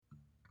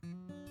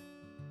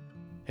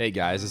Hey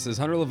guys, this is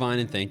Hunter Levine,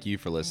 and thank you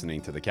for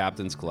listening to the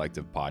Captain's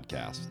Collective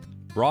podcast.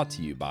 Brought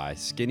to you by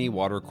Skinny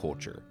Water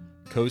Culture,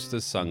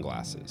 Costa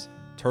Sunglasses,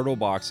 Turtle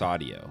Box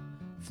Audio,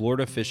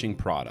 Florida Fishing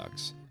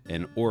Products,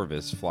 and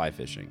Orvis Fly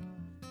Fishing.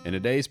 In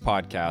today's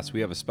podcast,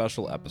 we have a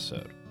special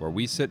episode where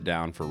we sit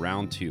down for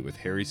round 2 with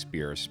Harry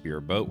Spear of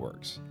Spear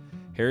Boatworks.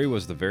 Harry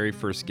was the very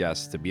first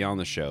guest to be on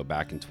the show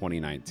back in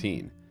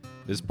 2019.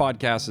 This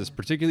podcast is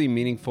particularly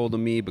meaningful to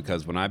me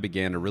because when I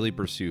began to really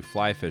pursue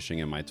fly fishing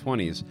in my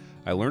 20s,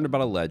 I learned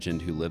about a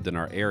legend who lived in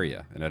our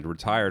area and had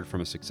retired from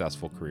a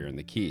successful career in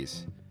the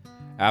Keys.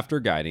 After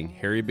guiding,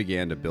 Harry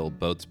began to build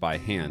boats by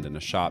hand in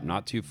a shop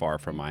not too far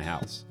from my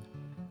house.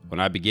 When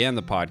I began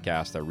the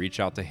podcast, I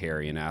reached out to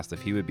Harry and asked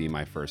if he would be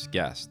my first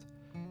guest.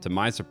 To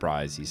my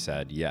surprise, he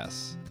said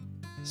yes.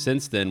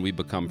 Since then, we've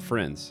become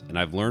friends, and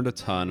I've learned a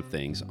ton of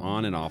things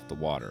on and off the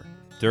water.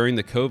 During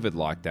the COVID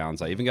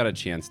lockdowns, I even got a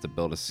chance to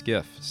build a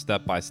skiff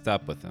step by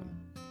step with him.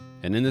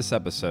 And in this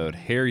episode,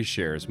 Harry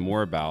shares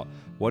more about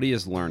what he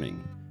is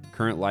learning,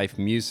 current life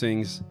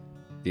musings,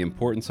 the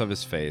importance of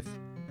his faith,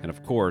 and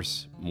of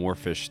course, more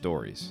fish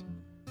stories.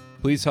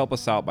 Please help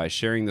us out by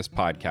sharing this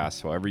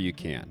podcast however you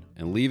can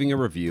and leaving a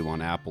review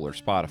on Apple or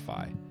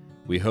Spotify.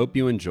 We hope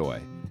you enjoy.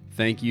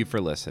 Thank you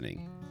for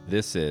listening.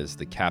 This is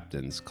the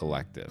Captain's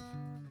Collective.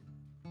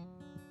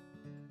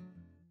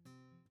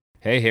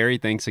 Hey, Harry,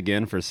 thanks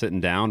again for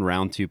sitting down.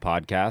 Round 2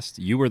 podcast.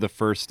 You were the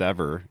first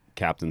ever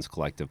Captain's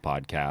Collective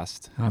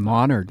podcast. I'm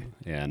honored.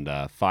 And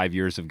 5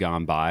 years have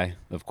gone by.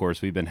 Of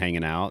course, we've been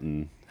hanging out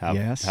and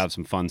have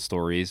some fun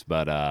stories,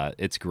 but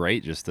it's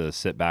great just to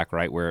sit back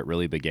right where it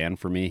really began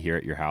for me here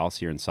at your house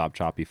here in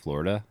Sopchoppy,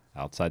 Florida,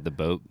 outside the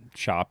boat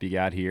shop you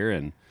got here,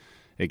 and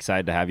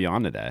excited to have you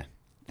on today.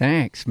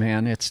 Thanks,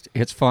 man.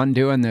 It's fun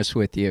doing this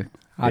with you.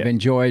 I've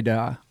enjoyed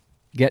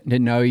getting to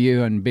know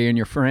you and being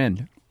your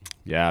friend.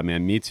 Yeah,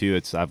 man, me too.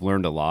 I've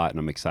learned a lot, and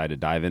I'm excited to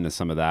dive into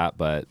some of that.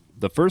 But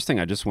the first thing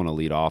I just want to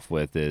lead off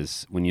with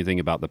is when you think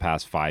about the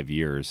past 5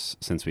 years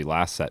since we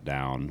last sat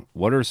down,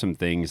 what are some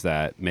things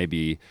that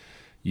maybe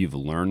you've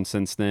learned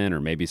since then, or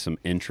maybe some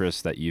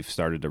interests that you've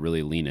started to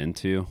really lean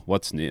into?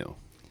 What's new?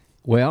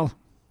 Well,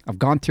 I've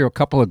gone through a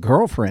couple of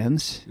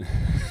girlfriends.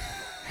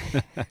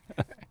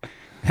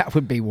 That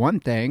would be one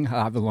thing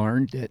I've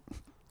learned, that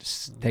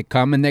they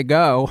come and they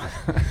go.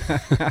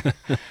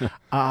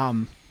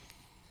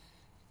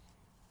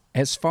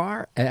 As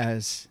far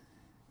as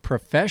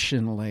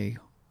professionally,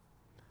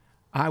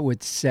 I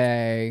would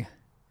say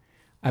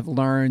I've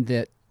learned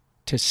that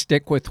to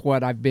stick with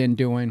what I've been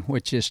doing,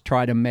 which is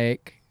try to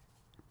make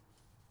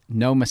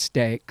no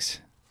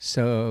mistakes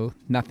so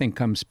nothing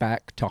comes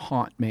back to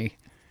haunt me.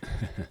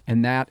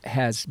 And that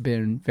has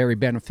been very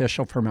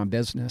beneficial for my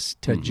business,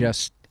 to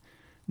just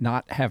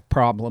not have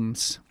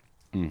problems.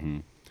 Mm-hmm.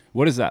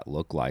 What does that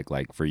look like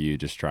for you,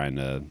 just trying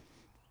to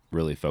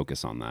really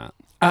focus on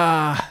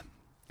that?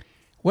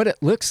 What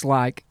it looks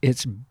like,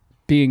 it's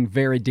being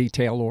very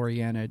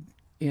detail-oriented.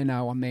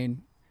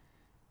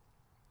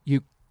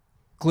 You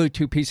glue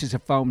 2 pieces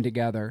of foam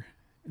together,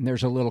 and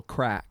there's a little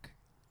crack.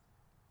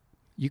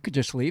 You could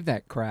just leave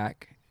that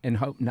crack and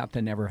hope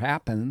nothing ever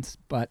happens.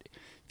 But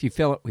if you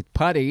fill it with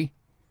putty,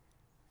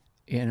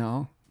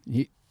 then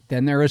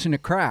there isn't a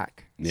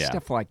crack. Yeah.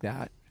 Stuff like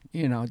that.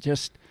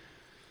 Just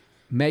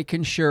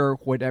making sure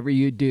whatever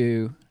you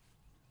do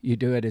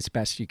it as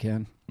best you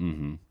can.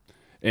 Mm-hmm.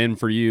 And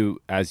for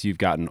you, as you've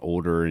gotten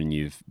older and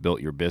you've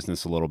built your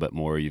business a little bit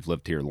more, you've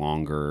lived here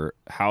longer,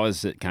 how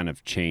has it kind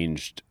of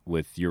changed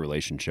with your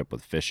relationship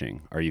with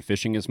fishing? Are you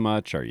fishing as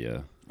much? Are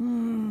you?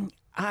 I'm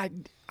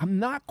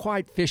not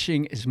quite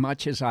fishing as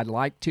much as I'd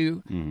like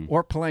to,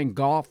 or playing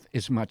golf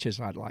as much as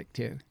I'd like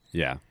to.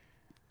 Yeah.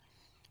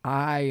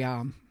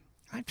 I'm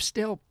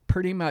still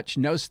pretty much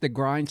nose to the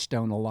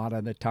grindstone a lot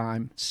of the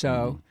time.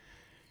 So,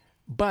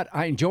 but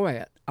I enjoy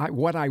it.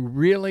 What I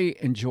really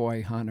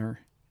enjoy, Hunter,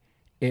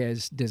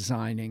 is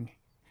designing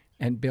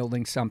and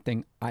building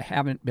something I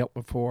haven't built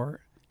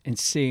before and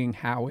seeing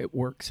how it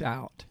works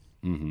out.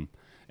 Mm-hmm.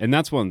 And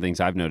that's one of the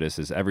things I've noticed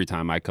is every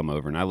time I come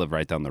over, and I live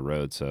right down the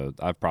road, so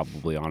I've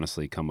probably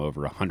honestly come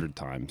over 100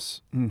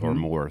 times or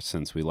more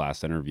since we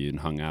last interviewed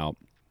and hung out,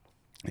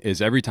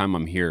 is every time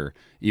I'm here,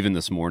 even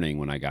this morning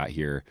when I got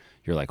here,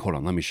 you're like, hold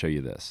on, let me show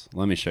you this.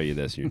 Let me show you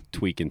this. You're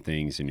tweaking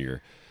things and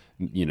you're,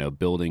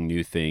 building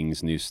new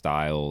things, new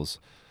styles.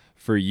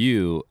 For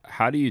you,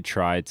 how do you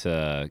try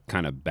to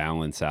kind of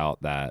balance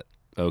out that,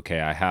 okay,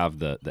 I have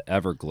the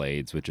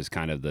Everglades, which is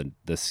kind of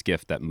the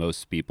skiff that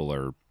most people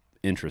are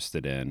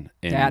interested in.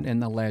 That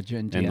and the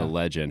Legend. And the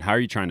Legend. How are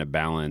you trying to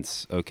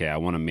balance, okay, I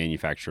want to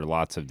manufacture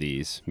lots of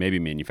these. Maybe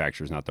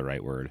manufacture is not the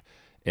right word.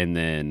 And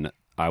then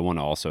I want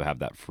to also have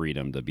that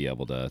freedom to be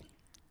able to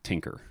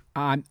tinker.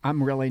 I'm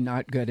really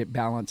not good at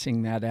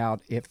balancing that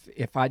out.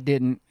 If I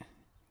didn't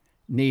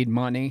need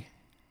money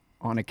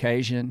on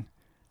occasion,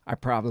 I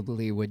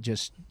probably would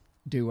just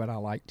do what I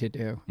like to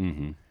do.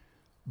 Mm-hmm.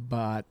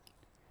 But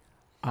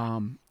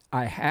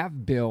I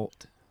have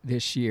built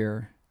last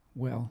year,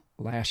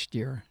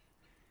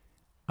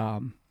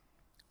 a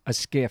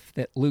skiff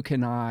that Luke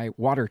and I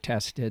water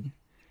tested,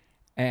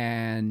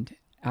 and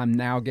I'm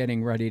now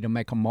getting ready to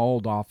make a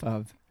mold off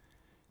of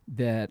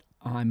that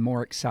I'm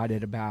more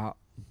excited about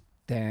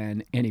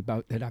than any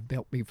boat that I've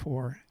built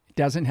before. It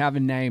doesn't have a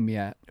name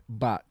yet,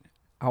 but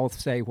I'll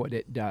say what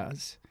it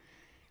does.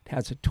 It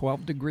has a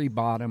 12-degree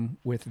bottom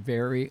with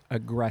very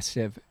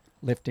aggressive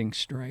lifting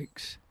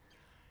strakes,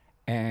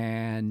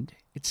 and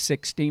it's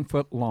 16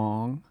 foot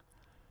long.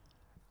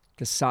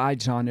 The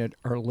sides on it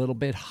are a little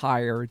bit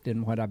higher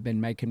than what I've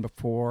been making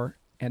before,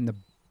 and the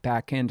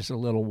back end is a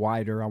little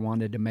wider. I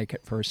wanted to make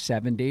it for a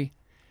 70,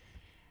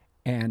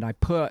 and I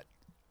put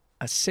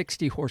a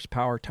 60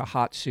 horsepower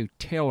Tohatsu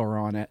tiller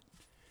on it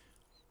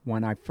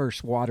when I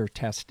first water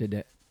tested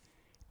it,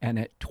 and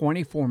at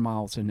 24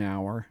 miles an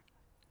hour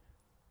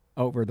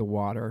over the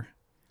water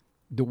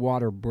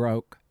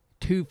broke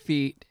 2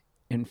 feet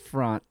in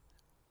front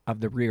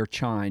of the rear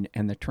chine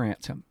and the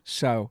transom,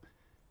 so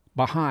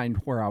behind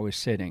where I was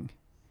sitting.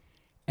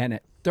 And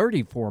at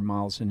 34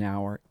 miles an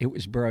hour, it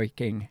was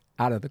breaking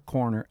out of the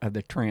corner of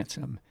the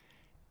transom.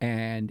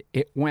 And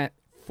it went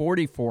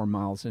 44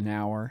 miles an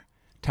hour,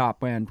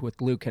 top end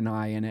with Luke and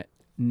I in it,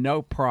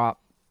 no prop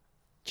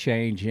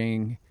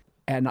changing.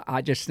 And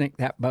I just think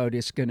that boat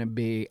is going to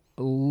be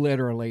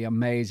literally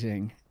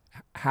amazing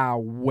how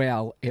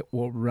well it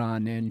will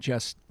run in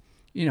just,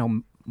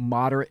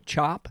 moderate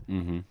chop.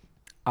 Mm-hmm.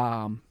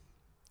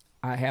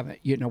 I haven't,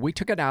 we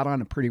took it out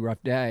on a pretty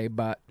rough day,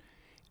 but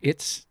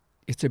it's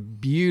a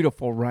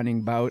beautiful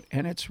running boat,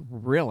 and it's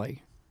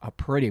really a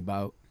pretty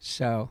boat.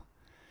 So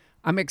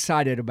I'm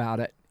excited about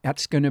it.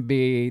 That's going to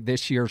be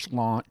this year's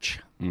launch.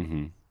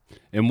 Mm-hmm.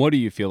 And what do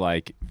you feel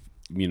like,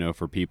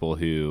 for people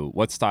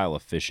what style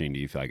of fishing do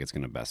you feel like it's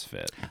going to best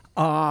fit?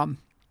 I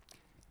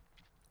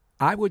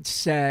would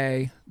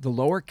say the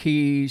Lower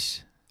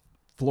Keys,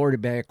 Florida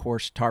Bay, of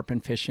course, tarpon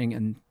fishing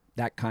and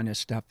that kind of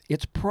stuff.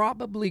 It's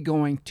probably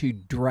going to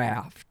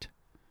draft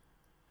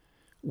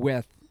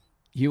with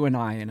you and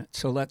I in it.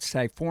 So let's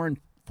say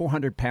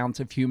 400 pounds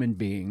of human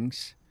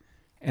beings,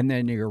 and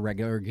then your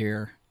regular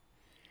gear.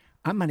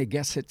 I'm going to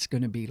guess it's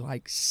going to be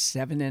like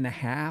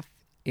 7.5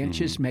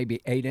 inches,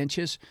 maybe 8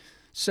 inches.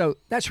 So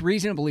that's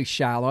reasonably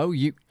shallow.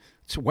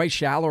 It's way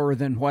shallower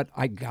than what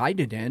I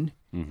guided in.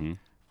 Mm-hmm.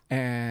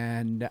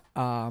 And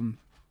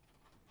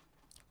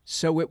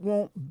so it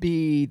won't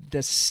be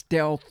the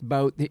stealth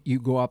boat that you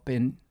go up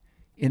in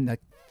the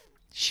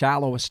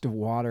shallowest of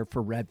water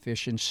for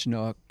redfish and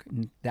snook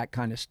and that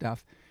kind of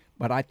stuff.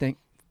 But I think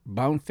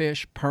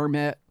bonefish,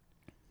 permit,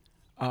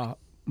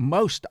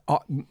 most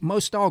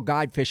all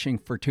guide fishing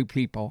for 2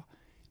 people,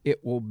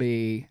 it will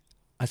be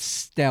a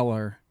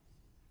stellar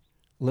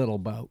little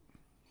boat.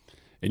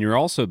 And you're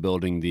also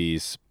building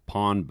these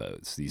pond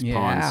boats, these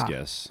pond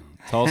skiffs.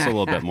 Tell us a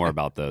little bit more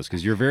about those,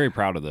 because you're very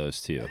proud of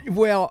those too.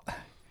 Well,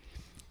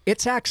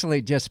 it's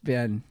actually just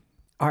been,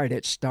 all right,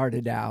 it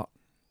started out,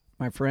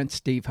 my friend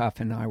Steve Huff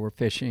and I were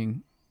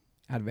fishing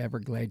out of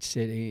Everglades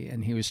City,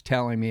 and he was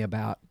telling me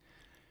about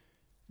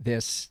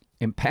this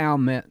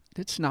impoundment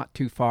that's not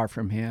too far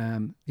from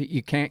him, that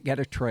you can't get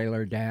a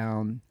trailer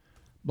down,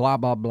 blah,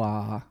 blah,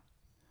 blah.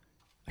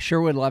 I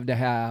sure would love to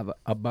have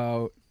a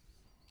boat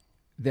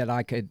that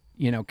I could,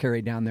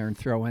 carry down there and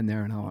throw in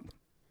there. And I went,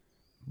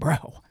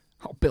 bro,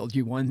 I'll build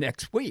you one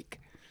next week,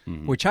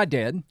 which I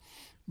did.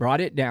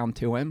 Brought it down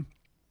to him.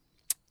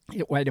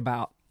 It weighed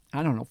about,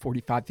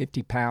 45,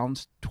 50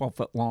 pounds, 12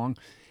 foot long.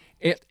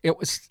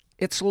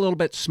 It's a little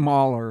bit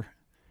smaller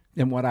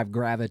than what I've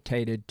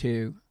gravitated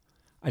to.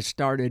 I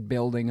started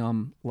building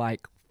them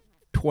like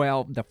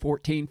 12 to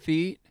 14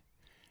 feet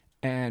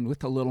and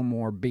with a little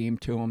more beam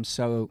to them.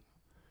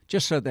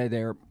 Just so that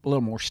they're a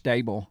little more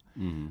stable.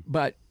 Mm-hmm.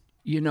 But,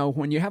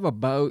 when you have a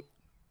boat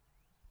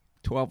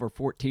 12 or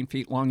 14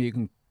 feet long, you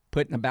can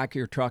put in the back of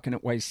your truck and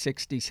it weighs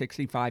 60,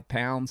 65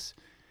 pounds.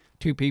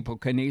 2 people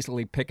can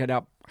easily pick it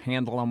up,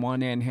 handle on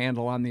one end,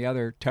 handle on the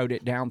other, tote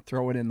it down,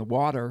 throw it in the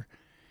water.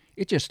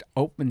 It just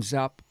opens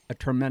up a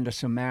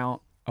tremendous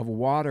amount of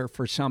water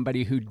for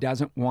somebody who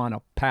doesn't want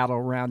to paddle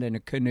around in a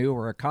canoe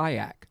or a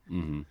kayak.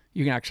 Mm-hmm.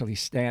 You can actually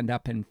stand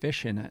up and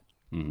fish in it.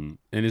 Mm-hmm.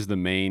 And is the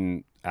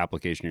main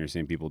application you're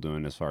seeing people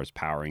doing as far as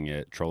powering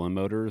it trolling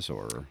motors,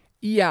 or?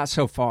 Yeah,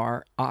 so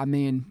far.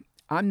 I'm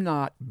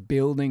not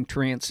building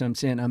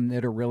transoms in them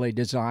that are really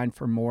designed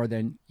for more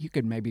than, you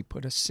could maybe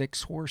put a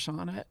 6 horse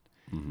on it.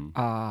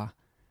 Mm-hmm.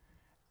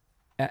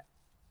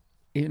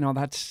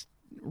 That's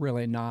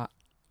really not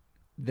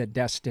the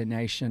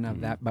destination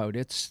of that boat.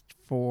 It's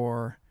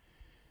for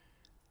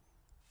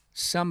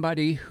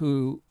somebody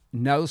who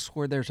knows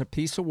where there's a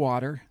piece of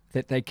water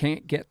that they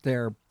can't get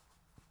their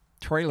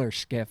trailer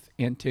skiff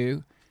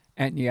into,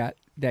 and yet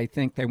they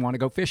think they want to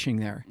go fishing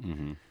there.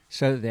 Mm-hmm.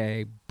 So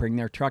they bring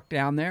their truck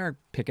down there,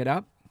 pick it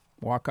up,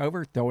 walk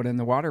over, throw it in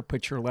the water,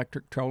 put your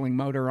electric trolling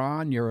motor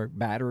on, your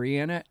battery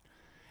in it,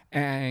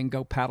 and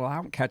go paddle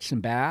out and catch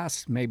some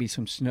bass, maybe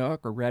some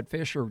snook or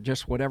redfish or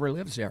just whatever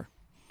lives there.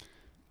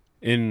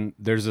 And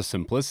there's a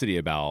simplicity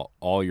about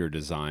all your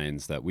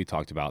designs that we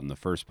talked about in the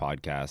first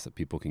podcast that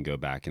people can go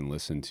back and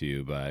listen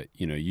to. But,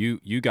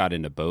 you got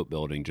into boat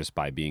building just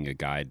by being a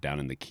guide down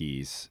in the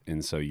Keys.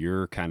 And so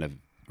you're kind of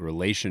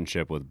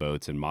relationship with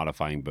boats and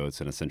modifying boats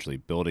and essentially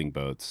building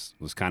boats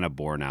was kind of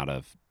born out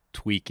of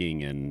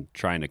tweaking and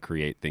trying to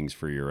create things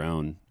for your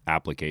own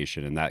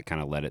application, and that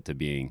kind of led it to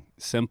being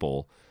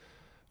simple.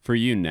 For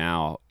you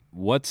now,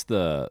 what's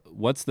the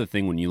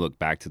thing when you look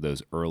back to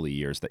those early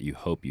years that you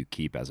hope you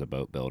keep as a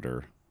boat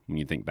builder when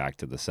you think back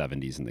to the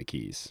 70s in the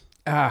Keys?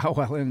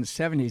 Well, in the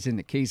 70s in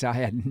the Keys, I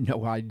had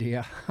no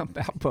idea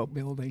about boat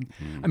building.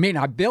 I mean,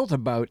 I built a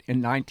boat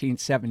in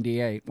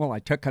 1978. Well, I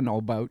took an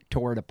old boat,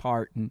 tore it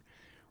apart, and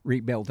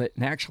rebuilt it,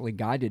 and actually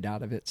guided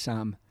out of it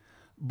some.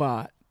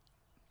 But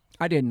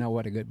I didn't know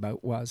what a good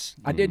boat was.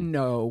 I didn't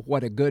know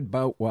what a good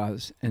boat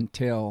was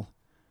until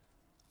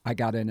I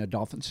got in a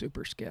Dolphin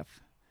Super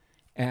Skiff.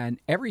 And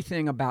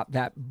everything about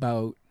that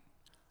boat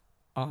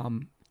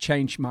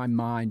changed my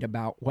mind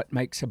about what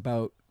makes a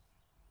boat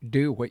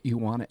do what you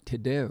want it to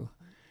do.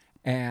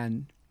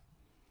 And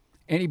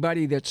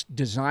anybody that's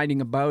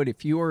designing a boat,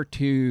 if you were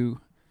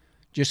to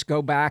just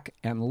go back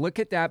and look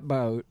at that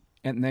boat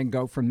and then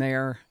go from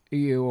there,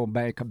 you will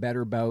make a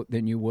better boat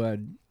than you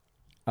would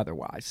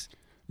otherwise.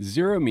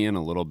 Zero me in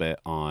a little bit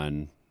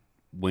on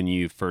when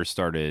you first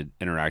started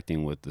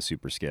interacting with the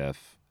Super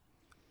Skiff.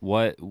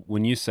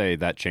 When you say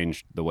that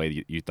changed the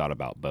way you thought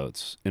about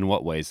boats, in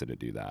what ways did it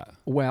do that?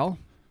 Well,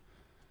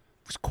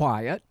 it was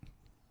quiet.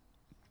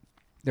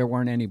 There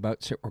weren't any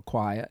boats that were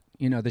quiet.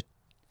 You know, that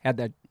had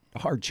that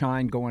hard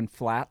chine going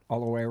flat all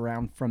the way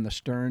around from the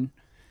stern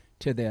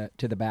to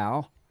the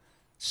bow.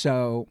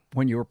 So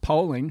when you were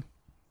poling,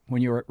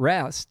 when you were at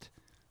rest,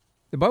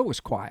 the boat was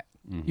quiet.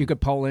 Mm-hmm. You could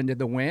pole into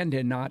the wind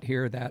and not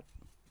hear that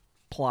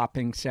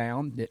plopping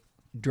sound that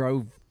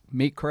drove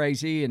me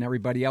crazy and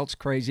everybody else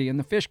crazy and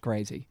the fish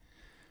crazy.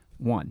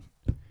 1.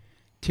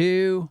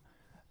 2,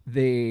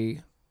 the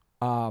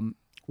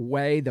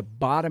way the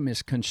bottom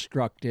is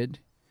constructed,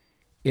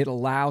 it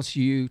allows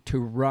you to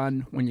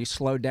run when you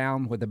slow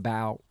down with the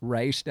bow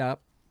raised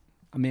up.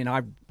 I mean,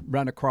 I've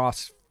run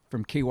across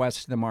from Key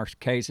West to the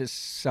Marquesas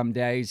some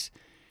days,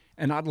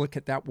 and I'd look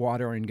at that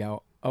water and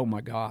go, oh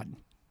my God,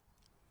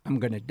 I'm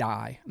going to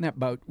die. And that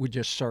boat would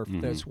just surf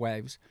those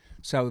waves.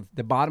 So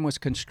the bottom was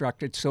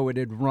constructed so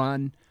it'd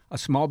run, a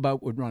small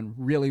boat would run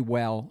really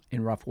well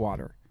in rough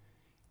water.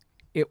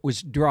 It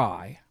was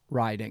dry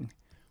riding,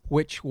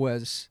 which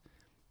was,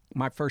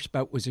 my first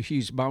boat was a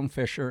Hughes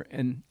Bonefisher,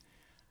 and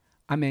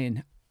I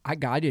mean, I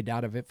guided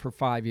out of it for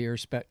 5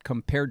 years, but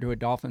compared to a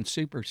Dolphin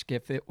Super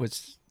Skiff, it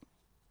was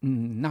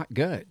not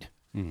good.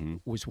 Mm-hmm.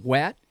 It was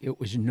wet. It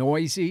was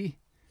noisy.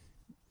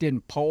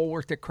 Didn't pole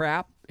worth a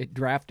crap. It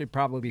drafted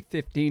probably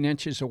 15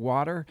 inches of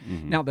water.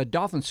 Mm-hmm. Now, the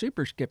Dolphin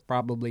Super Skiff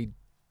probably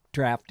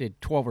drafted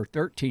 12 or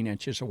 13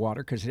 inches of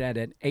water because it had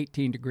an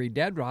 18-degree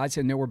dead rise,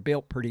 and they were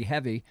built pretty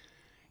heavy.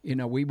 You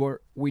know,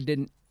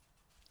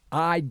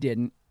 I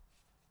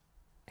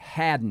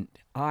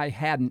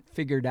hadn't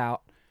figured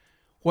out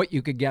what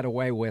you could get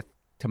away with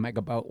to make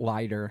a boat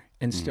lighter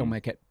and still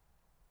make it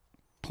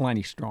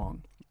plenty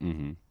strong.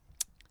 Mm-hmm.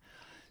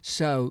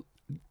 So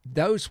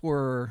those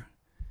were,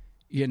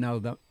 you know,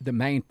 the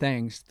main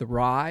things: the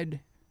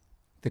ride,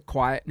 the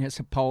quietness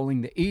of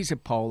poling, the ease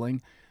of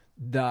poling.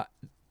 The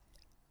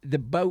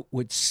boat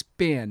would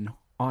spin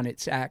on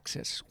its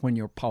axis when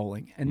you're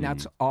poling, and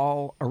that's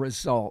all a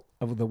result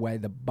of the way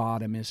the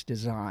bottom is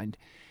designed.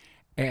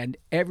 And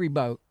every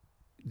boat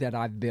that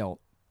I've built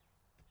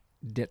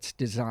that's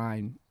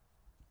designed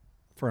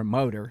for a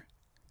motor,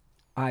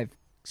 I've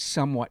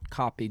somewhat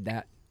copied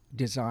that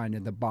design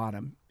of the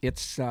bottom.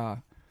 It's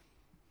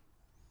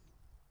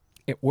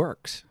it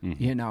works.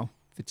 Mm-hmm. You know,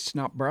 if it's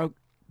not broke,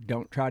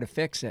 don't try to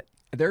fix it.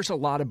 There's a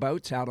lot of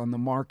boats out on the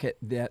market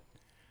that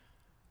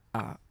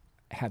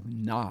have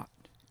not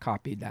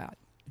copied that.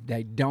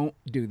 They don't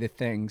do the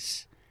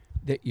things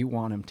that you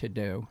want them to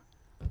do.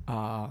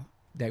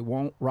 They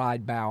won't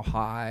ride bow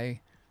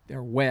high.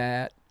 They're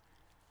wet.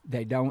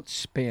 They don't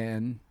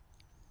spin.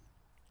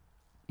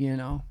 You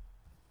know,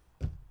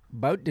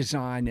 boat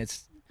design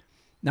is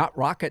not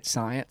rocket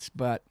science,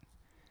 but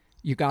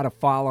you got to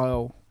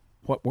follow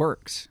what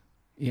works,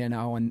 you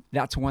know, and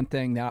that's one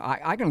thing that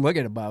I can look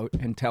at a boat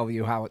and tell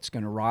you how it's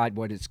going to ride,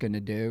 what it's going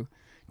to do,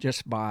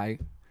 just by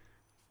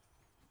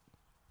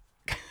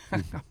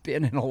I've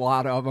been in a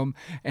lot of them,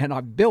 and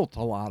I've built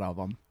a lot of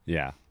them.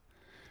 Yeah.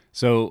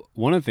 So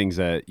one of the things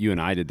that you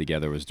and I did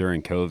together was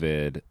during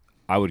COVID,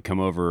 I would come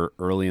over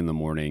early in the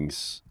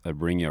mornings. I'd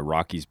bring you a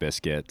Rocky's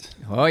biscuit.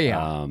 Oh,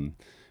 yeah.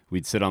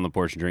 We'd sit on the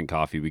porch and drink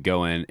coffee. We'd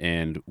go in,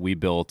 and we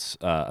built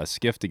a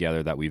skiff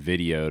together that we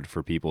videoed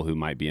for people who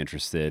might be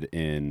interested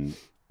in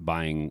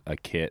buying a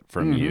kit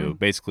from you.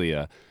 Basically,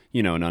 an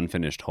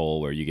unfinished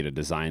hull where you get to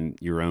design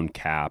your own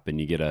cap, and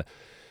you get to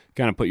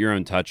kind of put your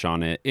own touch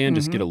on it, and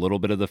just get a little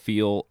bit of the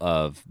feel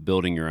of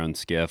building your own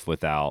skiff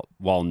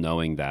while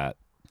knowing that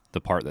the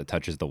part that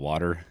touches the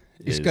water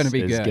is going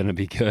to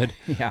be good.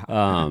 Yeah.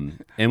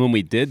 And when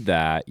we did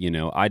that, you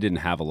know, I didn't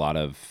have a lot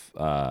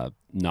of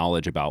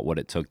knowledge about what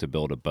it took to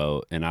build a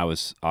boat, and I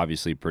was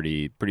obviously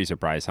pretty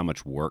surprised how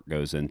much work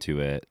goes into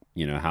it.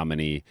 You know,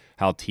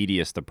 how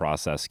tedious the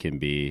process can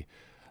be.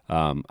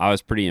 I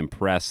was pretty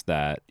impressed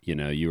that, you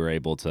know, you were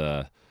able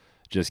to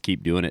just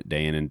keep doing it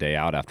day in and day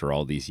out after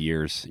all these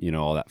years,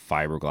 all that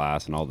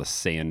fiberglass and all the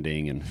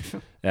sanding and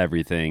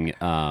everything.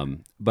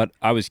 But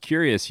I was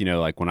curious,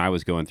 like when I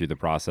was going through the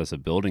process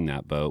of building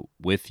that boat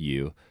with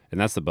you, and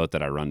that's the boat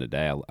that I run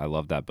today. I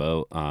love that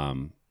boat.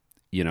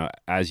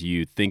 As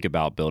you think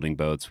about building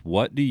boats,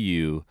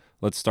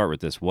 let's start with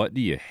this. What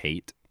do you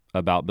hate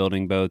about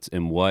building boats,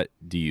 and what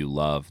do you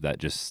love that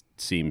just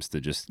seems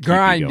to just keep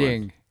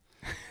grinding?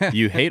 Do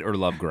you hate or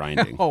love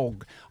grinding? Oh,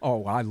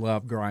 I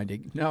love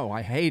grinding. No,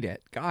 I hate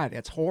it. God,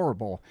 it's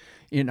horrible.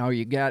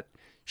 You get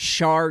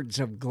shards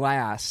of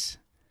glass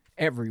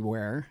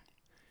everywhere.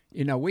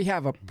 We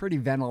have a pretty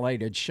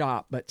ventilated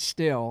shop, but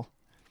still,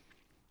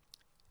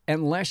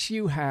 unless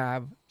you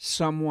have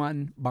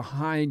someone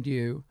behind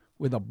you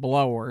with a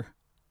blower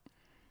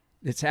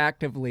that's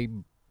actively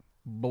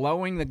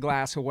blowing the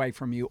glass away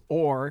from you,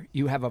 or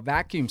you have a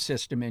vacuum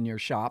system in your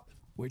shop,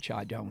 which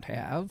I don't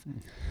have,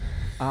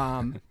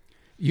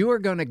 you are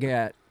going to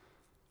get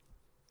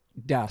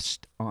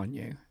dust on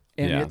you.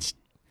 And it's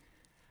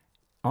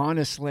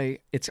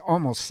honestly, it's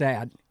almost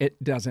sad.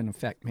 It doesn't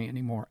affect me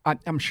anymore.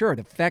 I'm sure it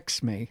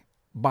affects me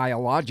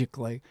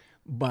biologically,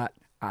 but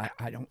I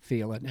don't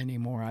feel it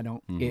anymore. I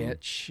don't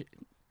itch.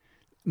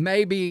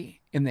 Maybe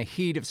in the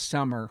heat of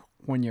summer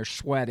when you're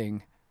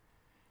sweating,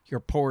 your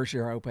pores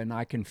are open,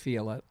 I can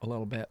feel it a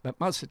little bit. But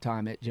most of the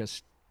time, it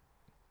just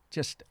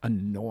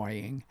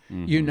annoying.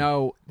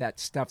 That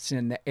stuff's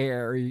in the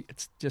air.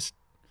 It's just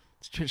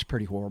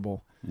pretty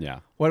horrible. Yeah.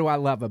 What do I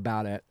love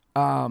about it?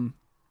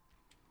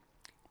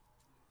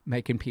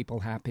 Making people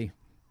happy.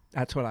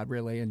 That's what I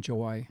really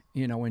enjoy.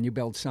 When you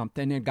build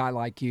something, a guy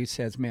like you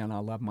says, "Man, I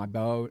love my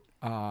boat."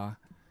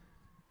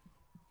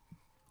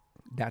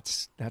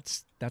 That's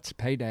a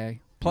payday.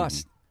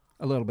 Plus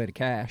a little bit of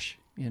cash.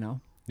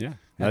 Yeah,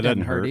 that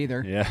doesn't hurt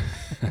either. Yeah.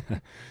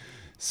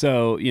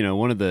 So,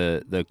 one of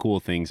the cool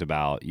things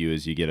about you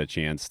is you get a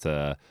chance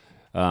to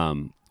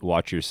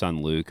watch your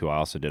son Luke, who I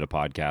also did a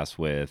podcast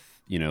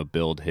with,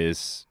 build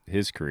his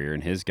career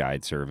and his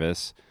guide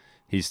service.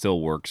 He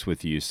still works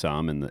with you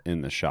some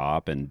in the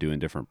shop and doing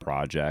different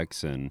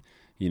projects, and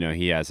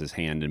he has his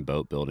hand in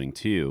boat building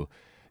too.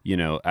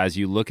 As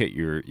you look at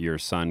your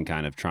son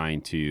kind of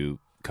trying to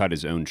cut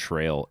his own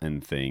trail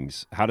and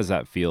things, how does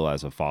that feel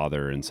as a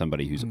father and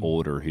somebody who's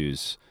older,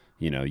 who's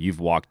you've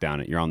walked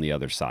down it, you're on the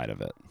other side of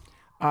it?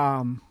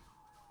 I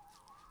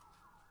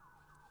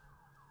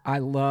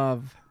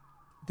love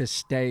the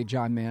stage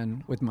I'm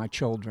in with my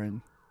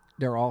children.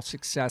 They're all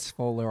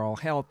successful. They're all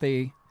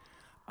healthy.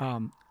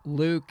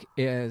 Luke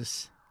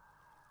is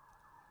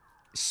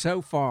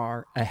so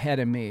far ahead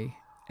of me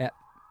at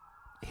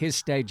his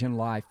stage in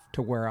life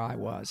to where I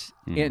was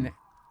in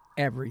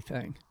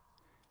everything,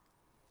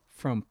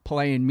 from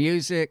playing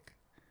music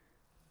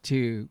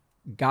to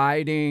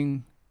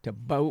guiding to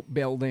boat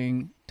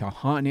building to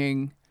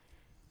hunting.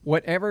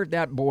 Whatever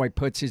that boy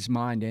puts his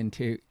mind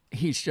into,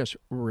 he's just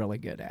really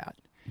good at.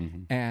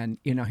 And,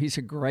 he's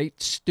a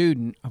great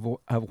student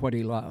of what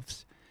he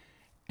loves.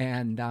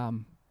 And,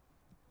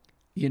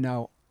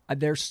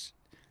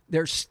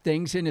 there's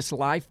things in his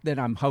life that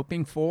I'm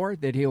hoping for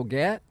that he'll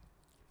get.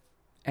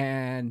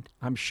 And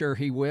I'm sure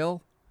he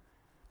will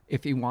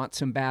if he wants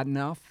them bad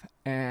enough.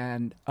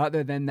 And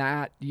other than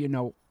that,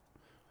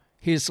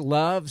 his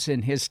loves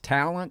and his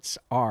talents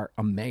are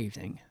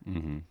amazing.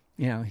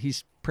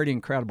 He's a pretty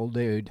incredible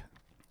dude.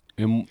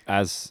 And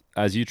as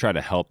you try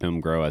to help him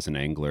grow as an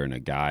angler and a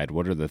guide,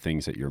 what are the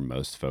things that you're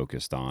most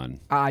focused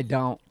on? I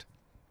don't.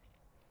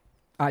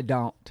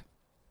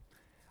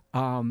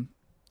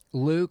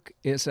 Luke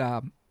is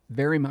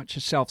very much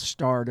a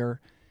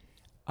self-starter.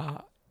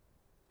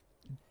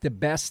 The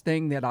best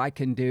thing that I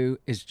can do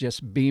is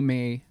just be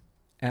me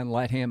and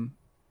let him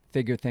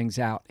figure things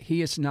out.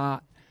 He's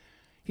not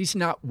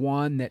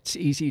one that's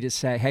easy to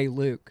say, "Hey,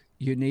 Luke,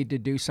 you need to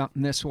do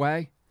something this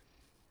way."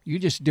 You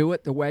just do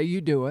it the way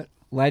you do it.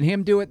 Let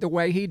him do it the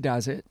way he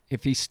does it.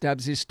 If he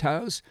stubs his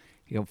toes,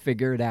 he'll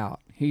figure it out.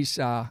 He's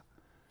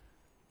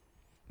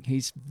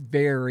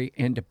very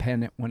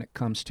independent when it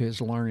comes to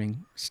his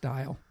learning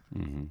style.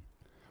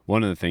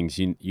 One of the things,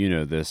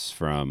 this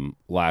from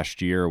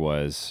last year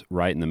was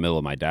right in the middle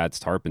of my dad's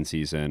tarpon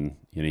season.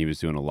 He was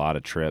doing a lot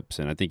of trips,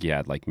 and I think he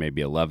had like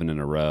maybe 11 in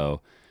a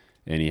row,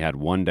 and he had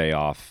one day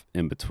off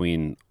in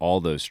between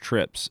all those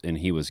trips, and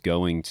he was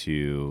going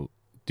to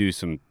do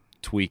some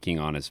tweaking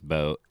on his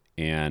boat,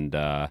 and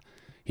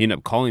he ended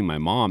up calling my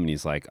mom, and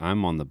he's like,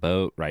 "I'm on the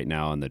boat right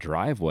now in the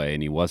driveway,"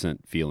 and he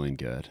wasn't feeling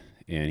good,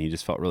 and he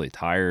just felt really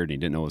tired, and he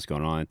didn't know what was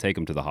going on. I'd take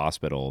him to the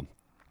hospital,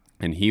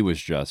 and he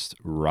was just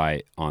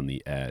right on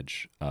the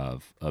edge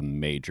of a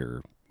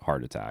major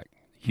heart attack,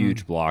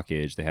 huge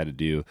blockage. They had to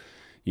do,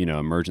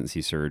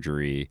 emergency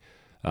surgery,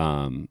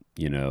 and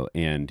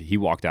he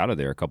walked out of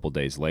there a couple of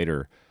days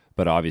later.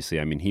 But obviously,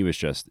 he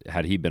was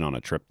had he been on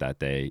a trip that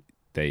day,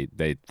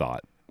 they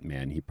thought,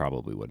 man, he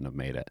probably wouldn't have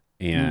made it.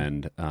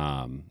 And,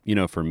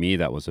 for me,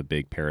 that was a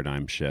big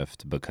paradigm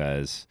shift,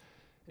 because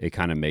it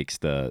kind of makes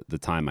the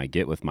time I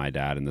get with my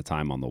dad and the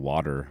time on the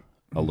water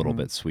a little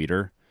bit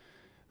sweeter.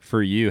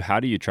 For you, how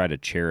do you try to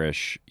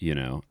cherish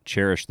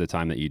the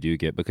time that you do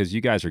get? Because you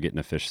guys are getting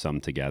to fish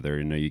some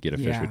together. You get to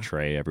fish with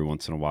Trey every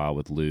once in a while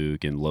with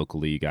Luke, and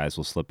locally you guys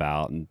will slip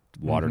out and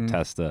water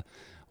test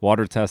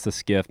the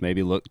skiff,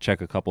 maybe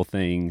check a couple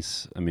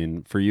things. I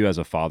mean, for you as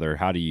a father,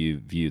 how do you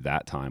view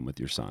that time with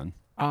your son?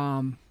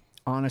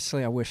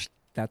 Honestly, I wish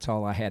that's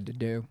all I had to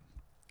do.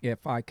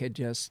 If I could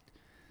just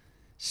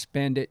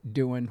spend it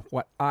doing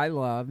what I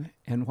love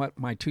and what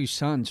my two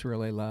sons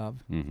really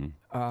love,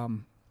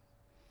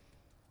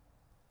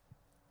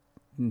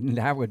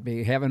 that would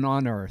be heaven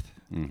on earth.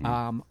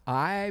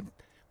 I'm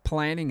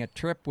planning a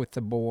trip with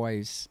the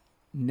boys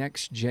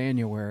next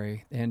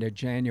January, the end of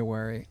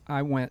January.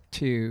 I went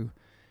to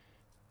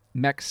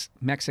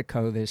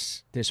Mexico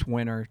this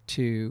winter.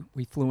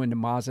 We flew into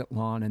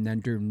Mazatlan and then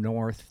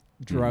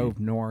drove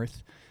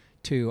north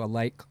to a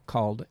lake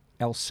called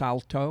El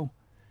Salto,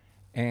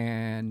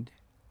 and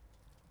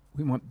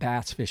we went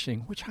bass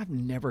fishing, which I've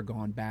never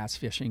gone bass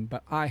fishing,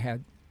 but I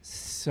had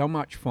so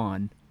much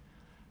fun.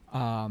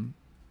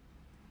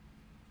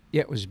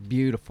 It was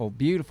beautiful,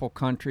 beautiful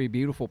country,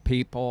 beautiful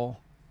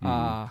people,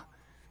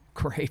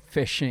 great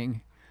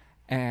fishing.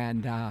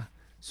 And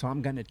so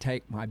I'm going to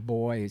take my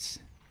boys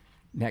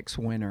next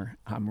winter.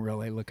 I'm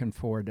really looking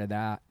forward to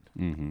that.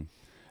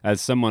 As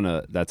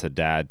someone that's a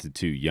dad to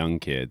two young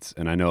kids,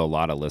 and I know a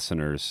lot of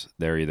listeners,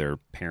 they're either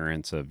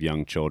parents of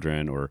young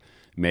children or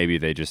maybe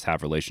they just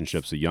have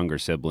relationships with younger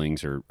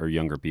siblings or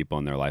younger people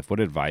in their life. What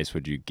advice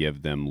would you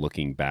give them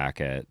looking back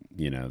at,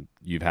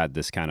 you've had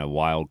this kind of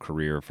wild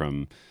career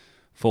from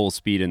full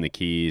speed in the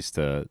Keys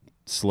to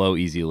slow,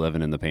 easy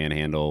living in the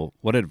Panhandle.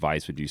 What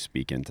advice would you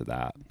speak into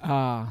that?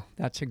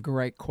 That's a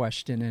great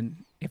question.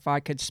 And if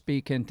I could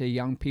speak into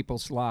young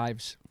people's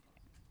lives,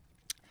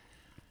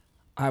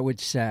 I would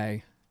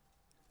say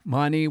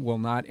money will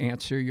not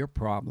answer your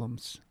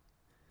problems.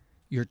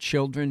 Your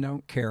children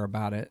don't care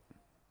about it.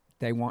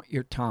 They want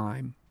your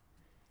time.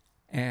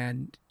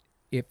 And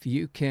if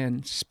you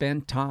can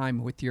spend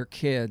time with your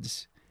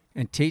kids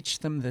and teach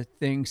them the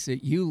things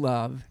that you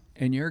love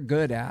and you're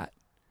good at,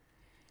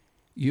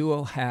 you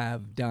will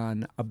have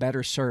done a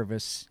better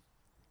service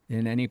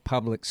than any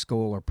public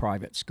school or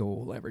private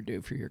school will ever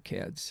do for your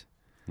kids.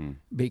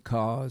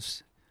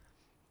 Because,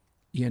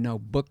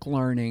 book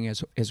learning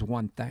is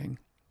one thing,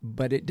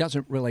 but it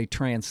doesn't really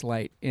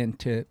translate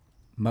into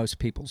most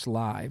people's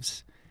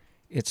lives.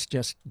 It's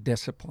just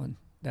discipline.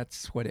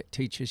 That's what it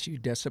teaches you,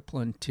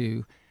 discipline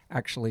to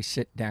actually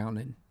sit down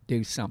and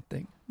do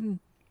something.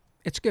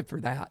 It's good for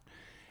that.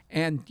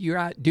 And you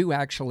do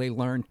actually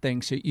learn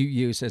things that you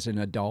use as an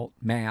adult,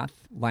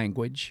 math,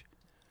 language.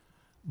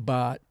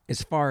 But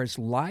as far as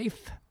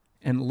life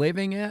and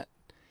living it,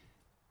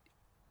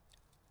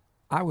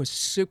 I was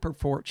super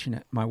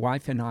fortunate. My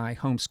wife and I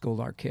homeschooled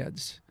our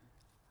kids.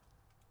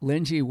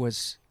 Lindsay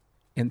was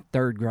in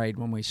 3rd grade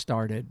when we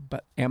started,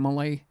 but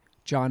Emily,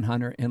 John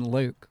Hunter, and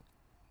Luke,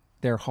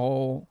 their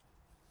whole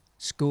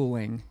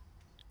schooling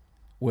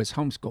was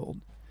homeschooled.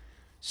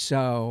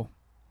 So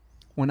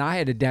when I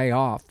had a day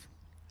off,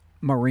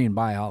 marine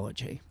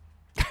biology,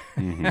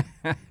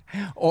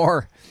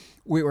 or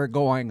we were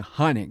going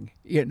hunting,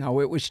 it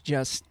was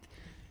just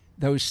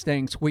those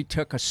things. We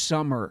took a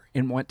summer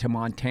and went to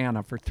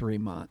Montana for 3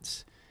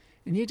 months.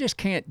 And you just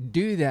can't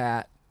do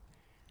that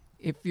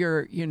if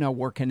you're,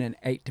 working an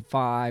 8 to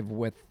 5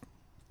 with,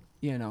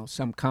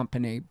 some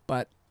company.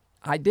 But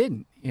I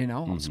didn't, I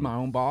was my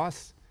own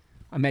boss.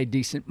 I made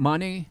decent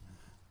money.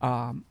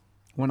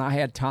 When I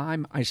had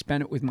time, I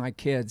spent it with my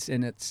kids.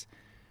 And it's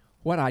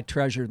what I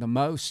treasure the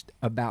most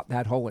about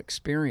that whole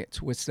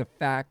experience was the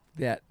fact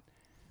that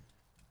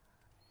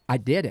I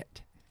did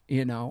it,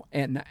 and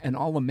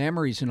all the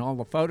memories and all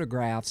the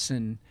photographs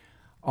and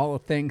all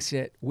the things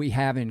that we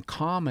have in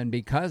common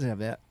because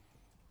of it.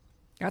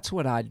 That's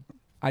what I'd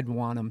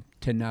want them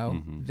to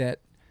know, that,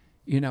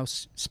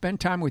 spend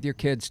time with your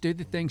kids, do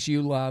the things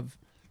you love,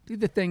 do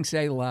the things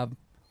they love.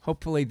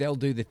 Hopefully they'll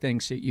do the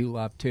things that you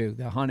love too,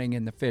 the hunting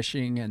and the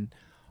fishing and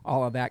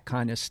all of that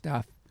kind of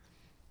stuff.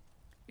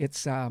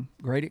 It's a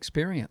great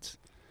experience.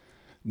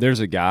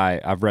 There's a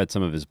guy, I've read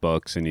some of his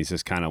books, and he's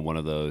just kind of one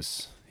of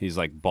those, he's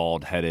like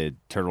bald-headed,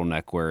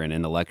 turtleneck-wearing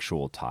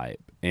intellectual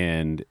type.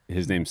 And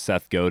his name's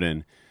Seth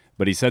Godin.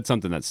 But he said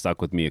something that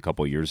stuck with me a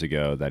couple years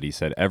ago, that he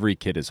said every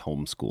kid is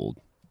homeschooled,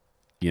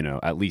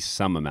 at least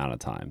some amount of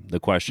time. The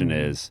question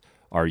is,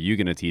 are you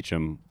going to teach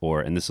them,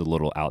 and this is a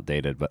little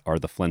outdated, but are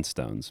the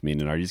Flintstones,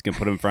 meaning are you just going to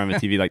put them in front of a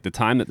TV? Like the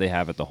time that they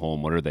have at the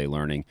home, what are they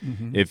learning?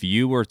 If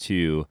you were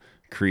to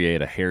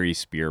create a Harry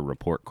Spear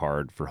report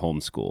card for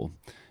homeschool,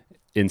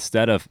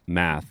 instead of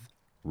math,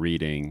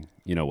 reading,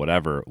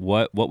 whatever,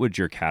 what would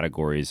your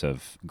categories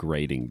of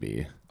grading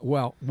be?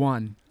 Well,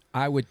 one,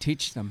 I would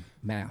teach them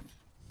math.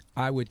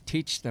 I would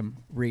teach them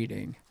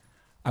reading.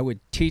 I would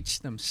teach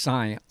them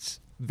science.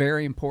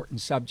 Very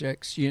important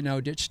subjects,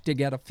 just to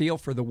get a feel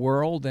for the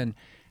world and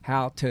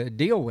how to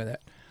deal with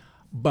it.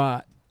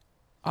 But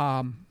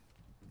I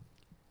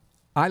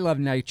love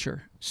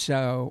nature,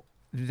 so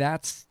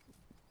that's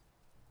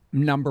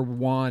number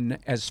one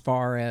as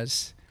far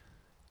as,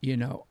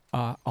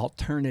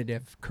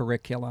 alternative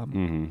curriculum.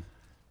 Mm-hmm.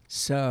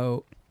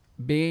 So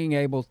being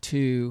able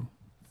to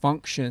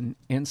function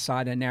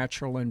inside a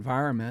natural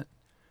environment,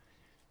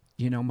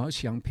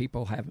 most young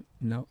people have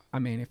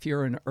if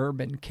you're an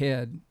urban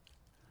kid,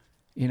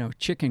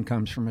 chicken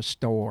comes from a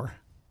store.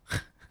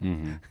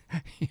 Mm-hmm.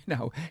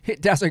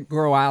 It doesn't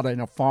grow out in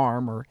a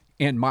farm or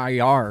in my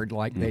yard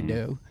like they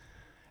do.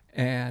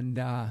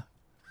 And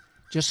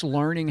just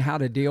learning how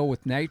to deal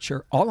with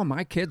nature. All of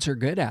my kids are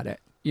good at it.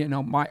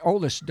 My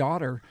oldest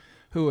daughter,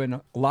 who in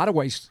a lot of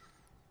ways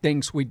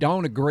things we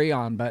don't agree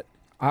on, but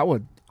I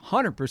would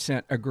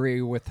 100%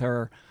 agree with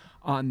her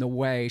on the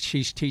way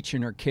she's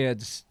teaching her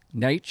kids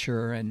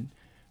nature and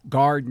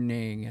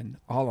gardening and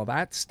all of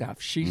that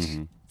stuff. She's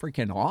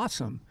freaking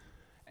awesome.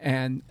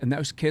 And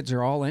those kids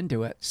are all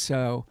into it.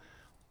 So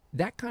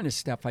that kind of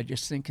stuff I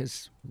just think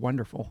is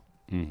wonderful.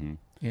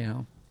 Mm-hmm.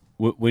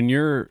 When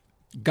you're...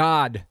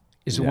 God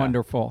is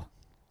wonderful.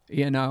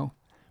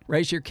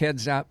 Raise your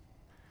kids up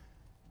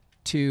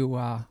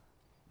to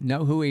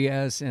know who he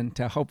is and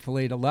to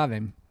hopefully to love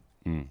him.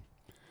 Mm.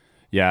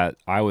 Yeah,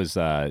 I was,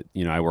 I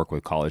work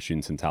with college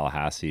students in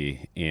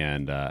Tallahassee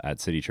and at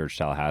City Church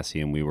Tallahassee,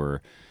 and we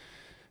were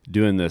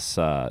doing this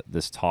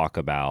talk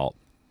about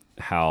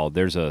how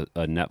there's a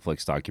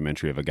Netflix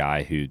documentary of a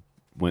guy who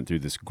went through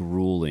this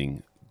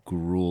grueling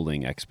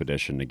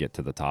expedition to get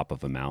to the top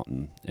of a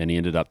mountain. And he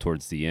ended up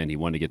towards the end, he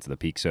wanted to get to the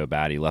peak so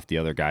bad, he left the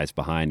other guys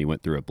behind. He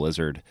went through a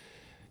blizzard.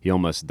 He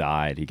almost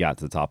died. He got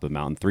to the top of the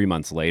mountain. 3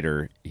 months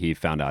later, he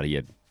found out he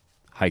had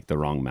hiked the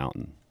wrong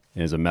mountain.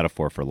 There's a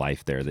metaphor for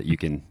life there, that you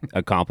can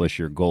accomplish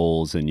your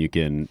goals and you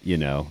can,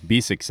 be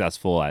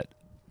successful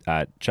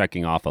at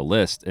checking off a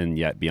list and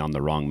yet be on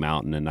the wrong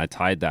mountain. And I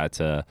tied that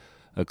to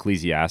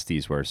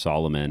Ecclesiastes, where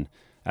Solomon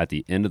at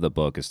the end of the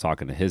book is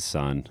talking to his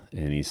son,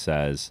 and he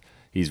says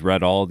he's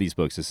read all these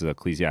books. This is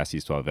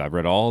Ecclesiastes 12. I've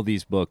read all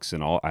these books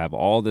and I have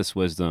all this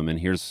wisdom, and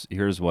here's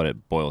what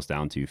it boils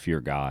down to: fear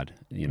God.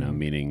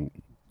 Meaning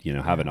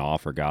have an awe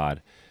for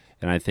God.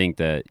 And I think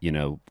that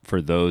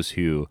for those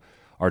who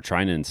are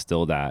trying to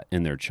instill that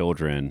in their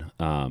children,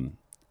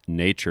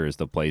 nature is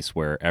the place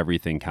where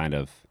everything kind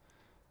of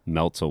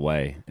melts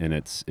away, and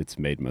it's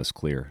made most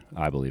clear,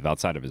 I believe,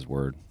 outside of his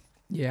word.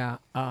 Yeah,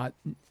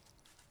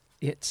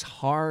 it's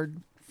hard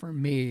for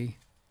me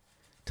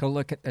to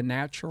look at the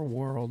natural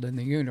world and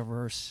the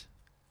universe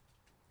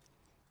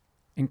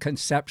and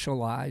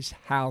conceptualize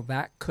how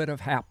that could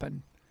have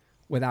happened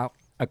without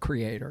a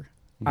creator.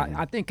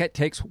 I think it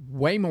takes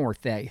way more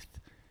faith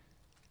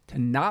to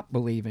not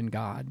believe in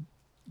God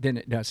than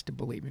it does to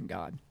believe in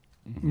God.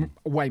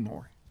 Way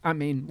more. I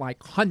mean,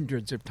 like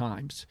hundreds of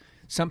times.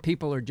 Some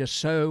people are just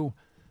so,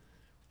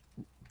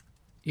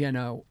 I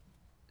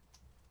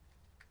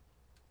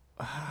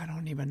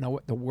don't even know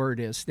what the word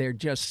is. They're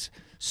just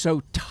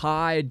so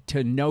tied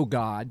to know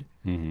God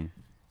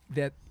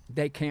that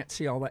they can't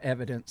see all the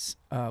evidence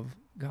of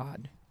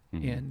God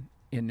in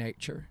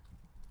nature.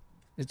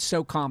 It's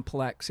so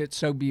complex. It's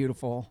so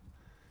beautiful.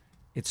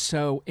 It's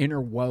so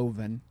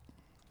interwoven.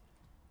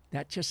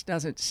 That just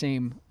doesn't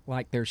seem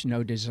like there's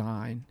no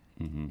design.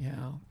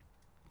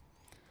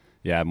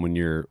 Yeah, and when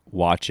you're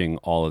watching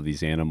all of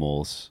these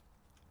animals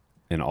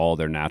and all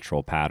their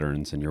natural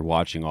patterns, and you're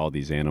watching all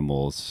these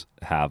animals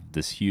have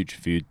this huge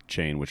food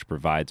chain which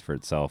provides for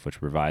itself,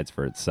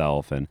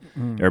 and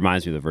it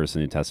reminds me of the verse in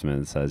the New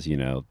Testament that says,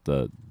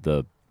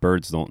 the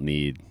birds don't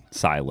need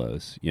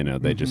silos,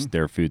 they just,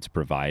 their food's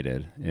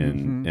provided,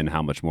 and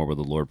how much more will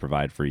the Lord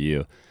provide for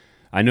you?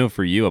 I know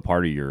for you, a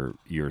part of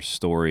your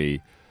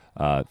story,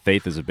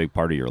 faith is a big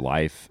part of your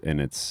life, and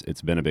it's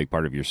been a big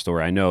part of your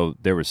story. I know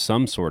there was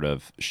some sort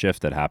of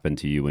shift that happened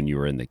to you when you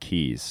were in the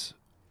Keys,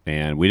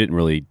 and we didn't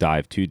really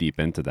dive too deep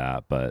into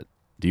that, but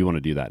do you want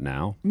to do that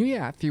now?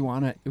 Yeah, if you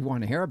want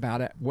to hear about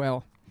it.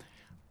 Well,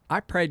 I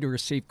prayed to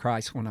receive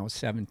Christ when I was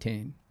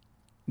 17,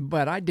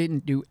 but I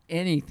didn't do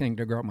anything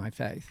to grow my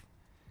faith.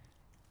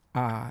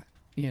 I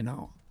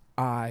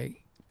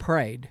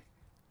prayed.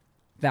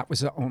 That was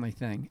the only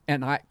thing.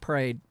 And I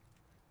prayed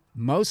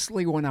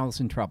mostly when I was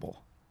in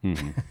trouble.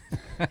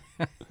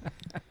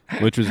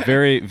 Which was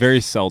very,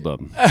 very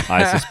seldom,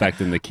 I suspect,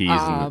 in the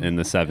Keys in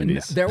the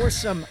 70s.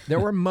 There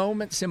were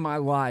moments in my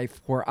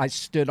life where I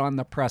stood on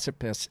the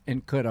precipice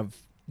and could have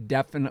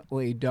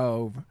definitely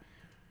dove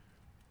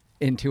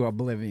into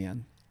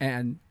oblivion.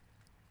 And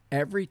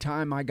every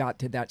time I got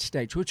to that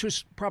stage, which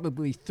was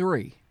probably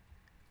 3,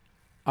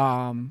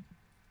 I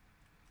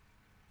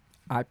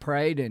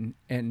prayed and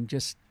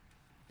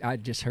I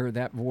just heard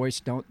that voice,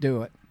 don't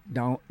do it,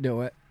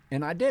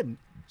 and I didn't.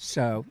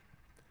 So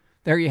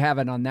there you have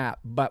it on that.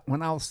 But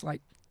when I was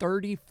like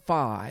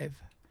 35,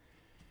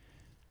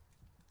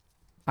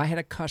 I had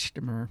a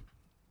customer,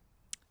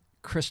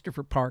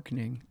 Christopher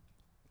Parkening,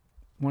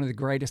 one of the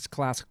greatest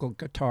classical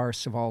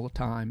guitarists of all the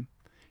time.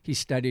 He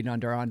studied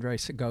under Andre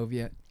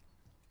Segovia,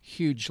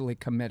 hugely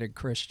committed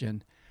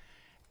Christian.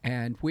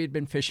 And we had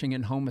been fishing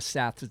in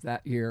Homosassa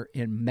that year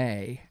in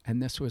May,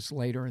 and this was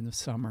later in the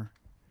summer.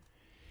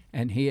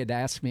 And he had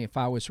asked me if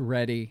I was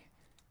ready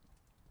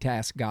to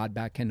ask God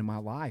back into my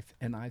life.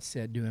 And I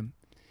said to him,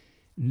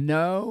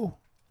 No,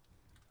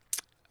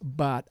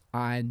 but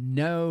I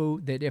know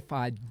that if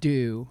I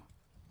do,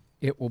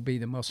 it will be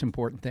the most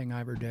important thing I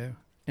ever do.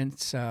 And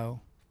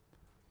so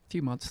a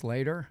few months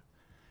later,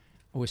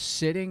 I was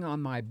sitting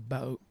on my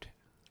boat.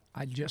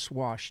 I just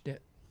washed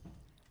it.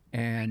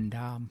 And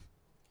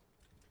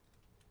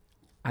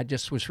I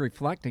just was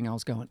reflecting. I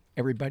was going,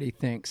 everybody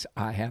thinks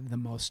I have the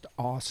most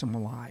awesome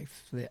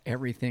life, that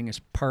everything is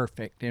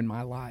perfect in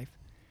my life.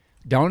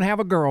 Don't have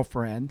a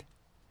girlfriend.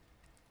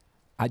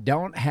 I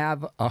don't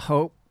have a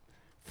hope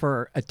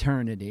for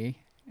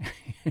eternity.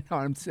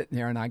 I'm sitting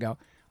there and I go,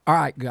 all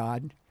right,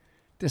 God,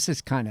 this is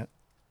kind of,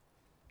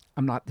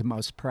 I'm not the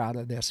most proud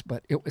of this,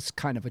 but it was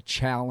kind of a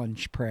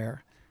challenge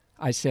prayer.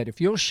 I said, if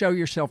you'll show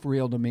yourself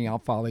real to me, I'll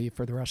follow you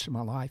for the rest of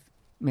my life.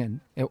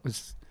 Man, it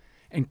was,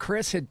 and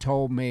Chris had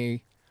told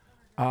me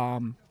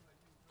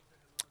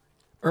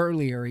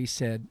earlier, he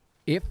said,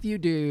 if you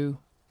do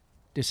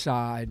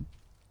decide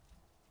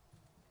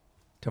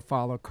to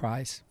follow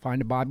Christ,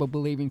 find a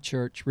Bible-believing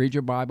church, read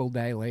your Bible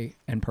daily,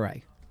 and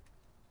pray.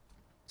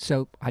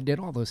 So I did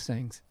all those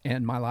things,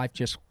 and my life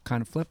just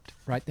kind of flipped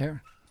right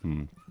there.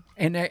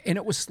 And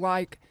it was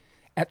like,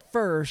 at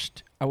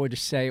first, I would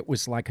just say it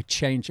was like a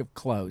change of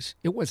clothes.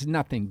 It was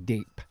nothing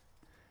deep,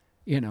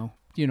 you know.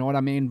 You know what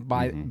I mean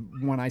by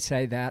when I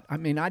say that? I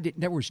mean,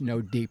 there was no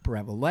deep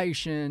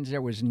revelations.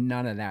 There was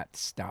none of that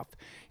stuff.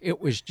 It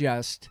was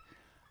just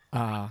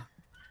kind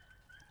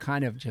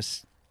of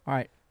just, all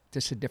right,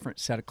 just a different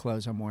set of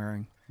clothes I'm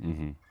wearing.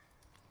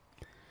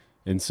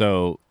 And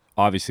so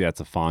obviously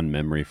that's a fond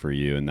memory for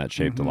you, and that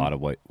shaped a lot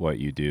of what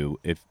you do.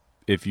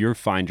 If you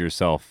find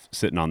yourself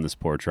sitting on this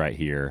porch right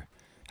here,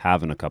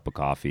 having a cup of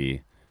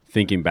coffee,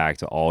 thinking back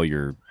to all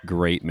your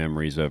great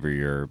memories over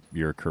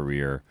your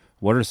career,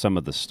 what are some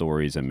of the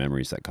stories and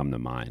memories that come to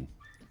mind?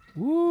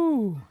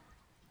 Woo,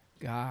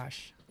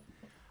 gosh.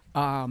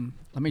 Let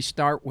me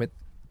start with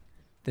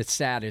the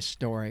saddest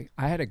story.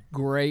 I had a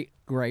great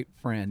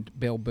friend,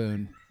 Bill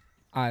Boone.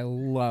 I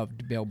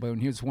loved Bill Boone.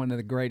 He was one of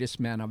the greatest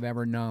men I've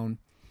ever known.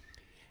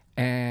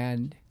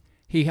 And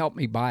he helped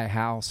me buy a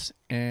house,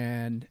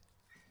 and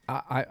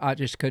I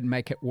just couldn't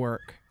make it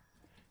work.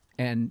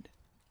 And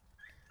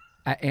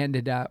I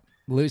ended up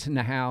losing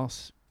the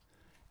house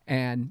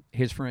and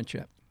his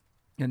friendship.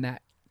 And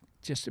that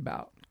just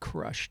about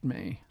crushed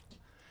me.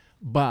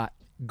 But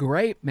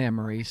great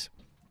memories.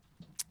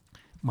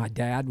 My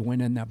dad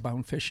went in the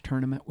bonefish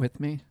tournament with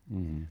me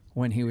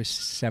when he was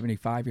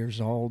 75 years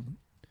old.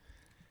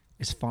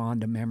 As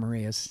fond a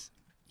memory as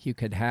you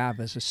could have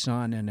as a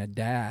son and a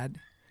dad.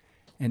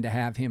 And to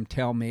have him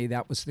tell me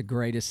that was the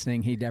greatest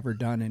thing he'd ever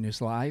done in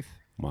his life.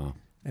 Wow.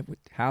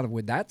 How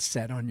would that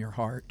set on your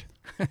heart?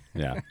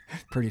 Yeah.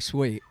 Pretty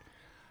sweet.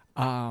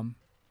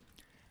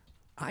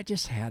 I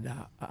just had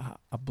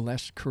a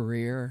blessed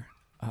career.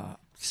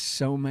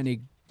 So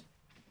many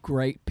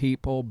great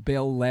people.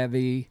 Bill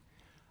Levy,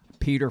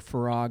 Peter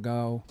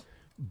Farago,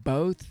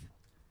 both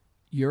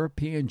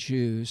European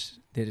Jews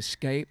that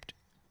escaped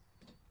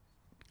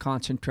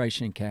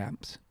concentration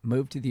camps,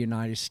 moved to the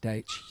United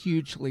States,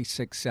 hugely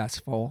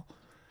successful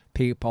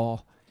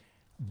people,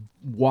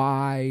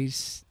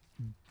 wise,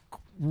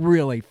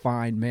 really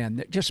fine men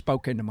that just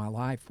spoke into my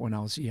life when I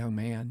was a young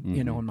man,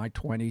 you know, in my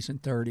 20s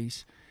and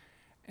 30s.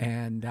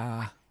 And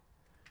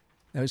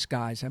those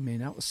guys, I mean,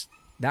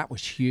 that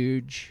was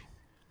huge.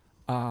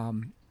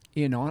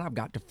 You know, and I've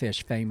got to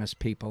fish famous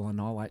people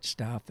and all that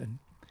stuff, and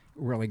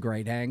really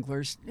great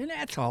anglers, and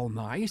that's all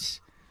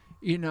nice,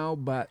 you know,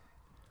 but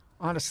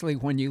honestly,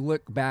 when you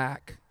look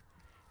back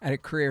at a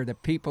career, the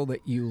people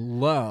that you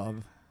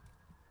love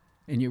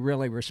and you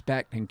really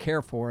respect and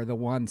care for are the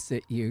ones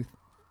that you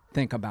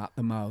think about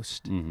the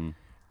most.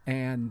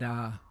 And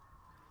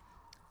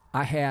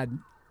I had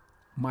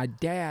my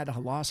dad, I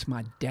lost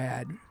my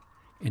dad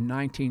in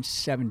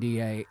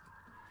 1978.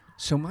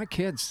 So my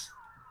kids,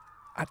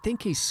 I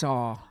think he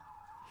saw,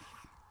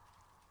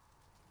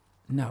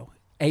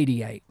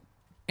 88.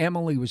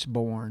 Emily was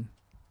born,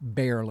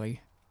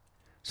 barely.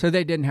 So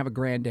they didn't have a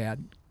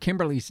granddad.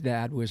 Kimberly's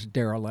dad was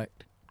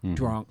derelict,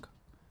 drunk.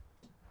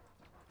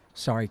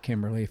 Sorry,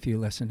 Kimberly, if you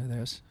listen to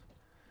this.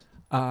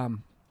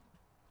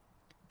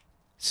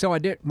 So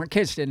my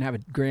kids didn't have a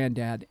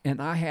granddad, and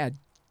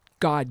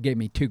God gave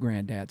me 2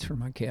 granddads for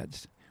my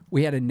kids.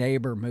 We had a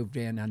neighbor moved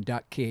in on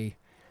Duck Key.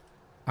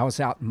 I was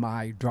out in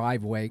my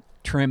driveway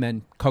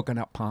trimming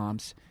coconut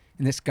palms,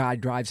 and this guy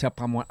drives up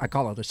on what I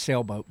call it a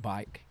sailboat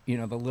bike, you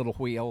know, the little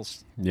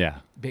wheels. Yeah.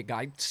 Big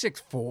guy,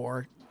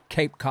 6'4",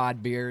 Cape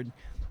Cod beard.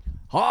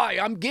 Hi,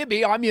 I'm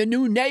Gibby. I'm your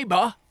new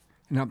neighbor.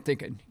 And I'm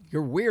thinking,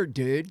 you're weird,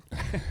 dude.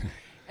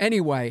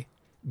 Anyway,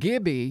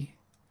 Gibby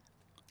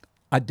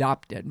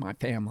adopted my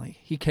family.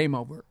 He came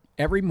over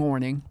every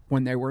morning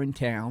when they were in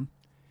town.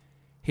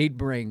 He'd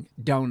bring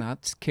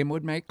donuts. Kim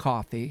would make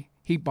coffee.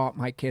 He bought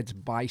my kids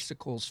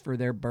bicycles for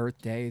their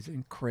birthdays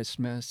and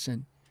Christmas,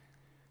 and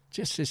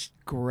just this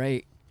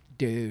great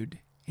dude.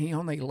 He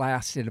only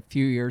lasted a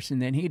few years,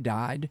 and then he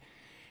died.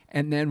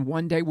 And then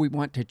one day we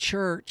went to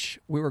church.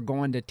 We were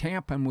going to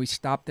Tampa, and we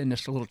stopped in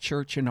this little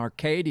church in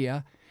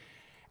Arcadia.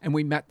 And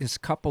we met this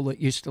couple that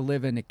used to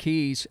live in the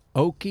Keys,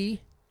 Okie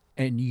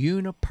and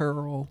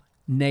Unipearl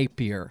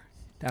Napier.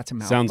 That's a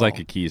mouthful. Sounds like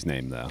a Keys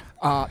name, though.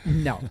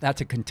 No,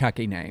 that's a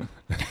Kentucky name.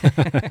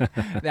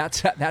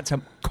 That's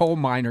a coal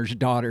miner's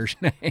daughter's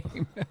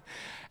name.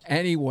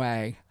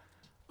 Anyway,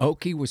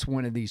 Okie was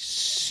one of these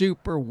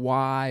super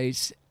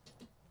wise,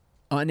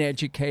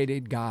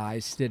 uneducated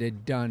guys that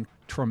had done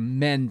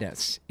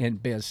tremendous in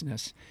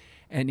business.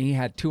 And he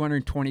had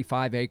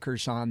 225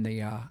 acres on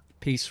the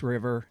Peace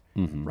River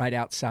right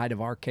outside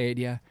of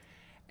Arcadia.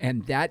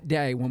 And that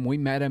day when we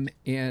met him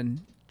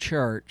in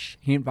church,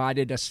 he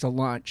invited us to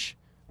lunch.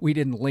 We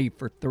didn't leave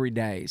for 3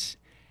 days.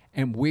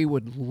 And we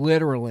would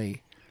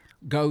literally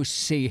go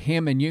see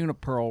him and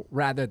Unipearl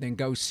rather than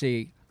go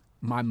see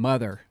my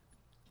mother,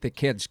 the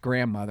kid's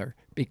grandmother,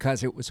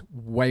 because it was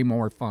way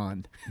more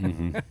fun.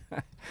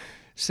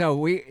 So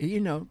we,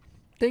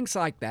 things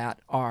like that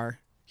are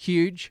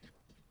huge,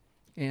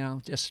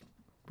 just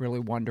really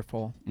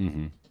wonderful,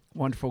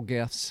 wonderful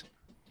gifts.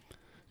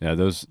 Yeah,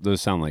 those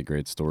sound like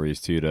great stories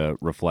too to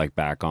reflect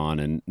back on.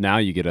 And now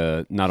you get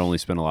to not only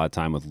spend a lot of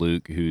time with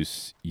Luke,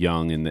 who's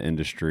young in the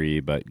industry,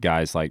 but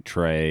guys like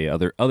Trey,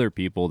 other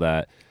people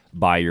that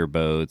buy your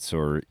boats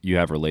or you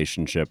have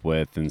relationship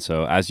with. And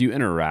so as you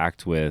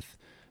interact with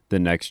the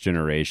next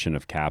generation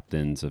of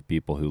captains, of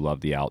people who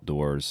love the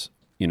outdoors,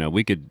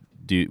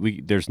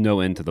 there's no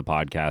end to the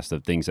podcast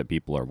of things that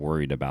people are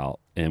worried about,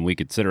 and we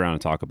could sit around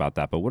and talk about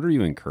that. But what are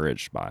you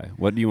encouraged by?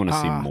 What do you want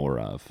to see more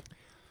of?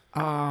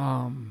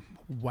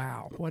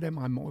 Wow. What am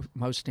I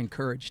most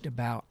encouraged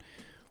about?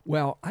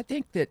 Well, I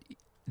think that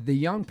the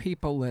young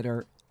people that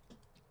are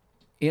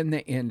in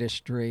the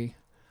industry,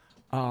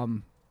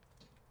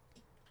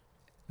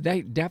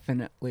 they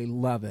definitely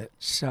love it.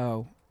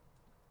 So,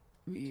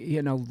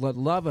 the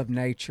love of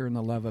nature and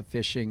the love of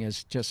fishing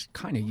is just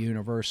kind of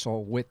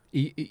universal.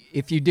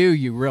 If you do,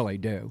 you really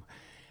do.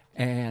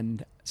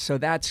 And so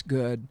that's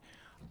good.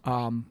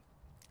 I'm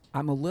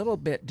a little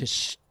bit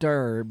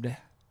disturbed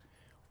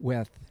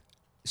with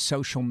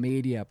social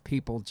media,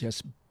 people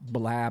just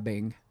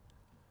blabbing,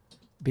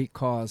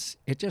 because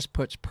it just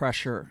puts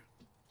pressure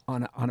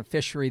on a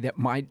fishery that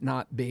might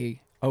not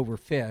be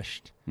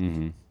overfished.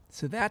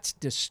 So that's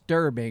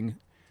disturbing.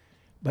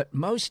 But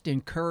most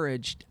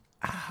encouraged,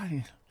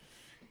 I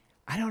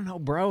don't know,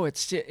 bro.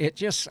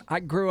 I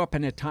grew up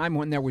in a time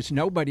when there was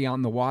nobody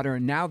on the water,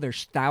 and now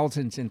there's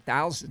thousands and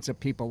thousands of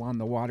people on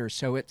the water.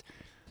 So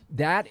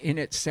that in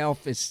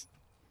itself is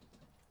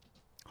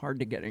hard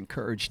to get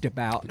encouraged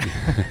about.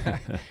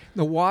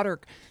 The water,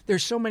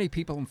 there's so many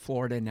people in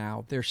Florida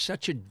now. There's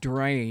such a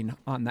drain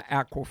on the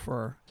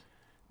aquifer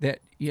that,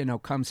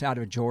 comes out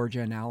of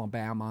Georgia and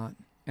Alabama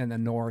and the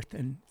north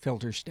and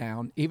filters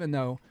down. Even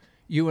though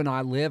you and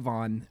I live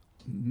on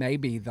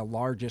maybe the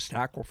largest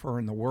aquifer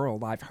in the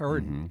world, I've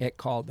heard it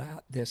called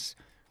that, this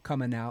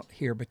coming out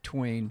here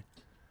between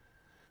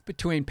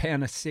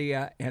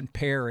Panacea and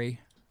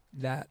Perry,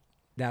 that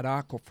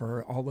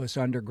aquifer, all those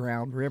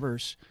underground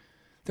rivers.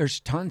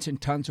 There's tons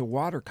and tons of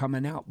water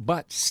coming out,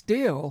 but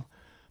still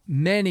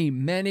many,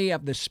 many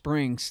of the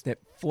springs that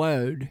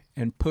flowed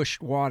and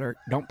pushed water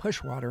don't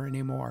push water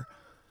anymore.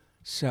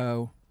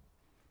 So,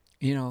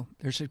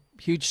 there's a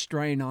huge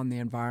strain on the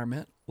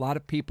environment. A lot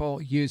of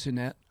people using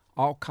it,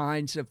 all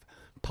kinds of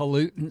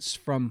pollutants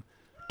from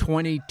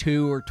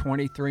 22 or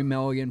 23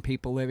 million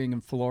people living in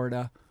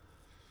Florida,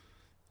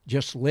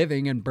 just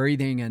living and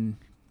breathing and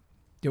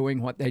doing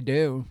what they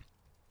do.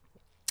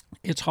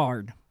 It's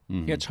hard.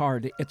 It's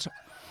hard.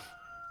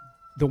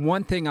 The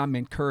one thing I'm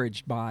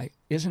encouraged by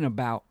isn't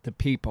about the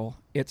people.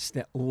 It's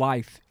that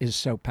life is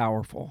so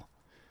powerful.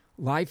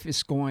 Life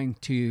is going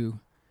to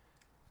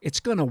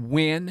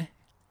win.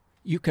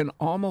 You can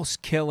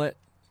almost kill it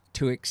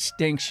to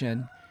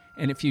extinction.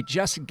 And if you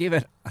just give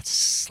it a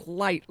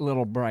slight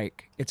little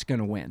break, it's going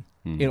to win.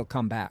 It'll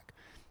come back.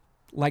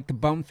 Like the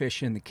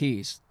bonefish in the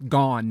Keys,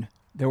 gone.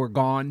 They were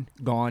gone.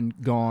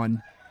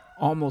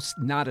 Almost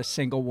not a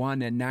single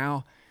one. And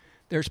now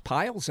there's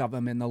piles of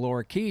them in the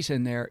lower Keys,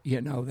 and they're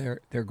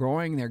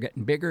growing. They're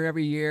getting bigger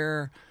every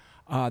year.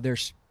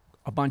 There's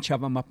a bunch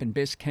of them up in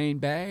Biscayne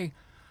Bay.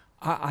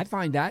 I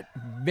find that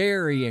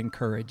very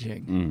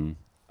encouraging.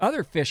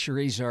 Other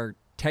fisheries are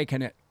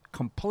taking it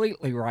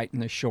completely right in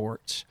the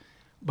shorts,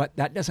 but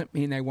that doesn't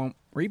mean they won't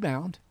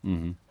rebound.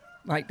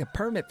 Like the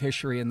permit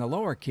fishery in the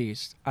lower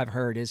Keys, I've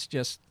heard it's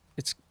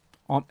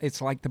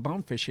like the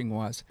bone fishing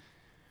was.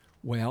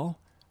 Well,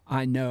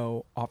 I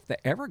know off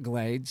the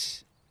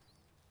Everglades,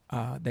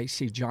 they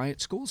see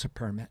giant schools of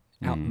permit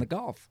out in the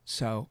Gulf.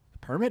 So the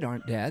permit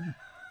aren't dead.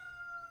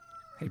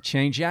 They've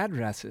changed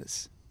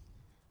addresses.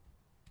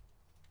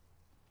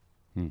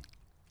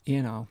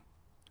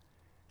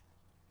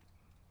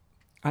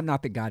 I'm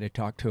not the guy to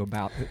talk to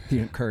about the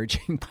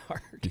encouraging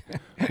part.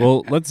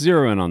 Well, let's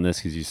zero in on this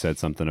because you said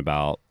something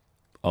about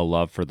a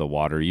love for the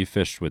water. You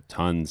fished with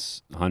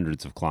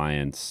hundreds of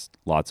clients,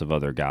 lots of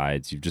other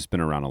guides. You've just been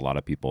around a lot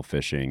of people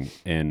fishing.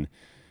 And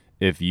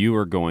if you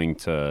were going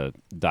to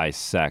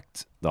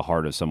dissect the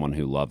heart of someone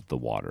who loved the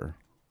water,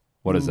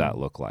 what does that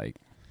look like?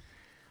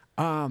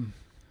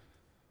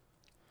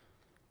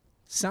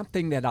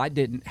 something that I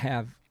didn't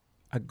have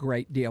a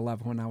great deal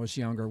of when I was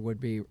younger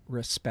would be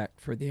respect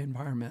for the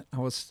environment. I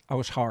was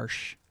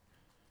harsh.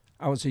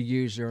 I was a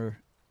user,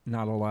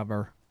 not a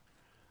lover.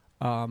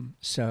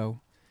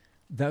 So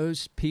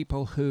those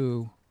people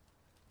who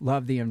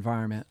love the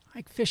environment,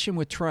 like fishing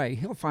with Trey,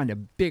 he'll find a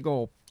big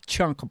old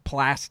chunk of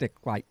plastic,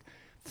 like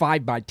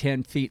 5 by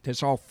 10 feet,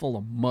 that's all full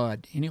of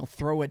mud, and he'll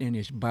throw it in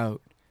his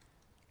boat.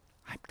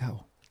 I'd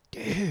go,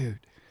 dude,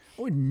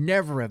 I would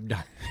never have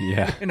done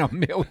it in a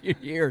million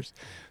years.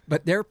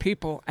 But there are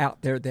people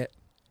out there that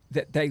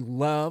they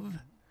love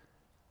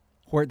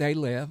where they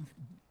live.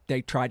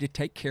 They try to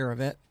take care of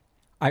it.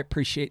 I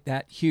appreciate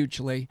that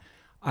hugely.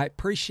 I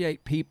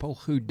appreciate people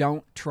who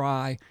don't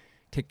try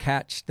to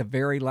catch the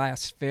very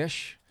last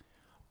fish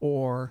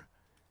or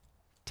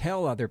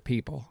tell other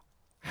people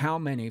how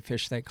many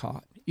fish they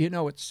caught. You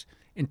know, it's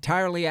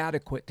entirely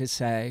adequate to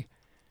say,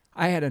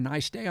 I had a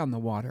nice day on the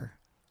water.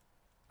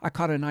 I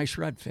caught a nice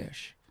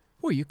redfish.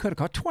 Well, you could have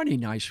caught 20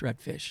 nice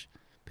redfish,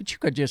 but you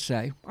could just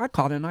say, I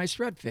caught a nice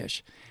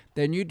redfish.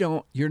 Then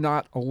you're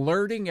not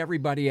alerting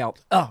everybody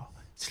else, oh,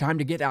 it's time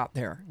to get out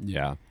there.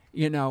 Yeah.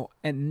 You know,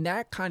 and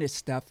that kind of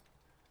stuff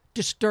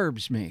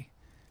disturbs me,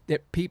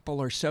 that people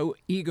are so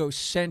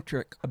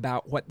egocentric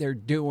about what they're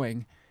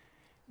doing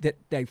that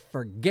they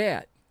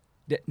forget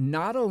that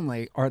not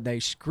only are they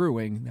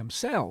screwing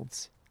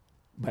themselves,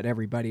 but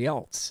everybody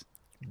else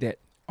that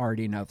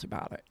already knows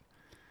about it.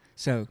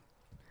 So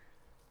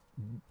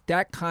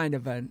that kind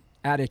of an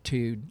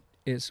attitude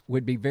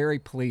would be very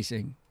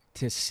pleasing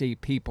to see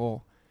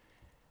people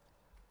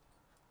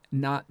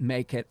not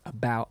make it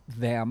about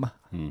them,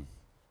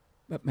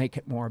 but make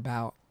it more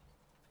about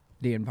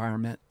the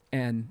environment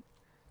and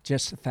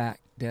just the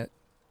fact that,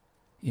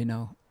 you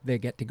know, they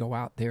get to go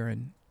out there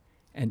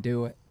and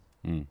do it.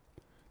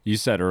 You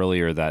said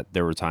earlier that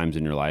there were times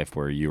in your life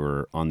where you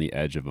were on the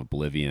edge of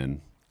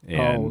oblivion.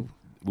 And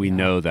we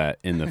know that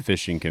in the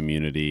fishing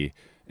community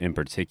in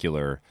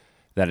particular,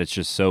 that it's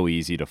just so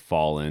easy to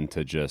fall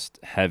into just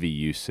heavy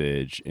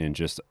usage and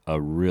just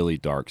a really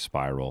dark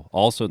spiral.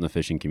 Also in the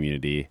fishing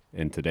community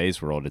in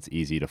today's world, it's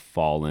easy to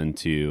fall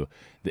into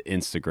the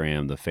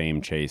Instagram, the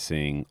fame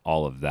chasing,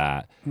 all of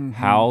that. Mm-hmm.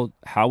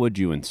 How would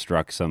you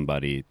instruct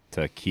somebody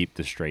to keep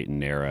the straight and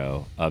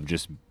narrow of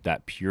just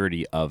that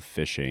purity of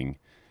fishing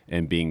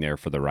and being there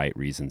for the right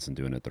reasons and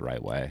doing it the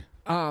right way?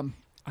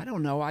 I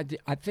don't know. I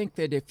think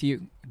that if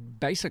you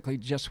basically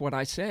just what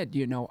I said,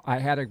 you know, I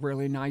had a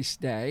really nice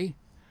day.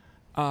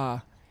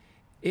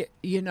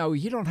 You know,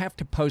 you don't have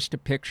to post a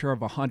picture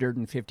of a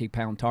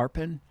 150-pound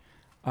tarpon.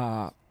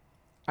 I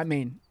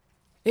mean,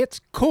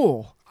 it's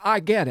cool. I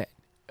get it.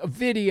 A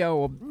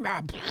video of,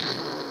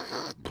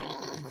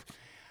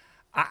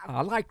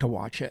 I like to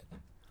watch it.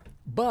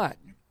 But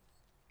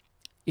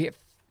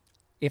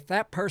if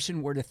that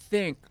person were to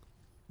think,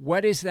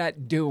 what is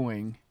that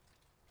doing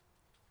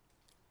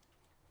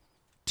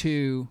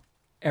to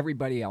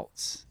everybody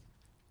else?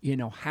 You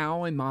know,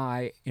 how am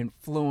I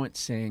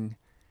influencing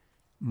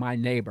my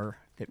neighbor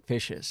that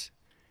fishes?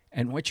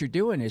 And what you're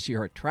doing is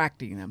you're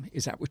attracting them.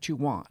 Is that what you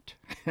want?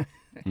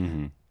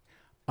 Mm-hmm.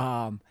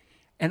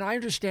 And I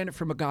understand it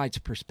from a guide's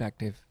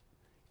perspective.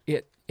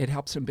 It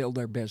helps them build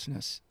their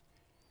business.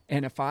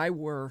 And if I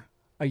were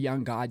a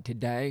young guide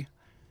today,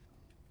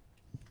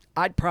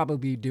 I'd probably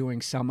be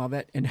doing some of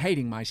it and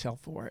hating myself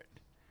for it.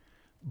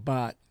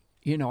 But,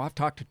 you know, I've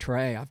talked to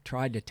Trey. I've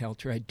tried to tell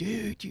Trey,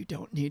 dude, you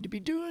don't need to be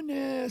doing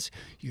this.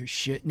 You're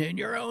shitting in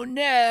your own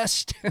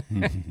nest.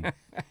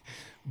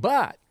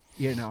 But,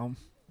 you know,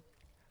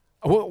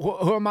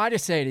 who am I to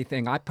say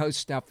anything? I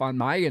post stuff on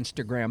my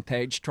Instagram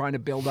page trying to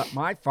build up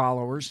my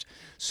followers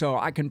so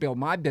I can build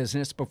my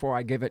business before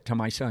I give it to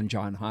my son,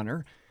 John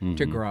Hunter,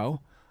 to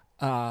grow.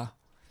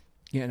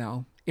 You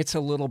know, it's a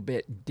little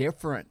bit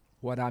different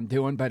what I'm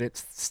doing, but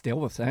it's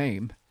still the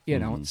same. You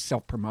know, it's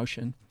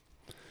self-promotion.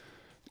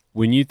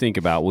 When you think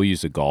about, we'll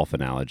use a golf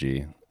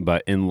analogy,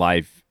 but in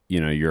life, you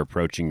know, you're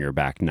approaching your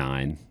back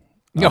nine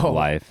of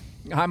life.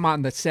 I'm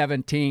on the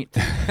 17th.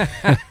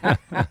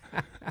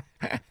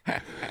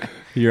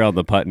 You're on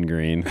the putting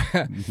green,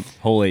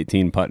 hole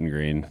 18 putting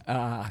green.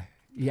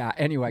 Yeah.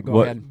 Anyway,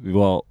 go ahead.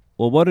 Well,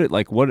 what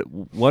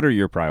are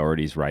your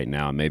priorities right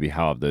now? Maybe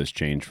how have those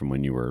changed from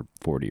when you were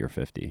 40 or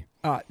 50?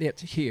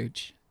 It's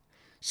huge.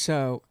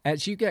 So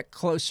as you get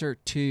closer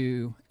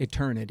to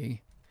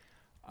eternity,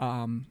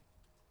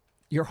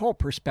 your whole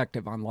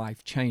perspective on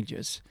life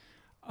changes.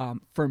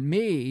 For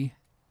me,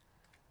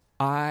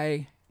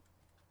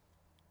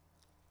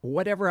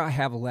 whatever I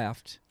have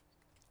left,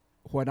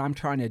 what I'm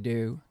trying to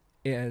do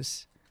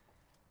is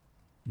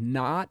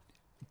not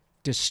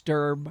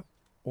disturb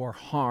or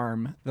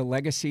harm the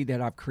legacy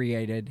that I've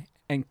created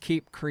and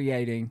keep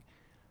creating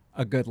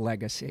a good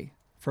legacy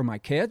for my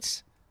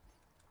kids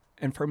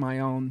and for my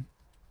own,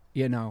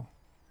 you know,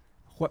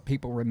 what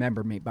people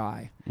remember me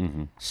by.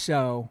 Mm-hmm.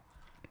 So,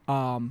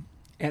 and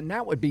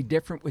that would be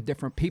different with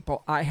different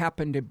people. I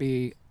happen to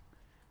be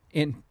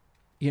in,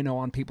 you know,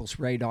 on people's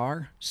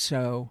radar.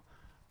 So,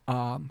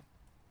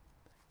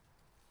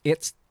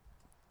 it's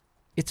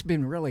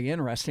been really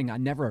interesting. I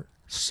never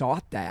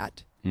sought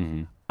that.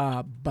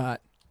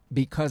 But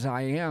because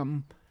I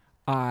am,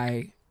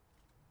 I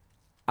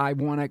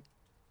want to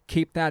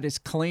keep that as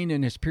clean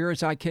and as pure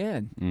as I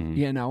can.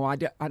 You know, I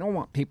don't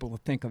want people to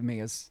think of me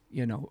as,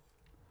 you know,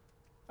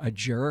 a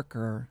jerk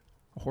or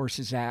a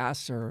horse's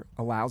ass or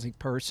a lousy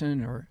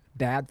person or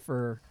bad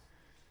for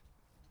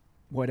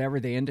whatever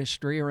the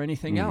industry or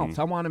anything else.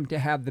 I want them to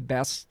have the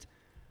best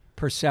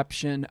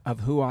perception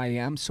of who I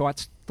am. So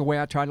that's the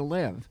way I try to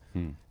live.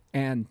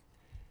 And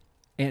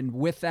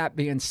with that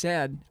being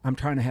said, I'm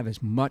trying to have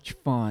as much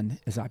fun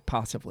as I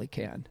possibly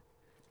can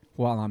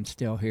while I'm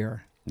still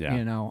here. Yeah.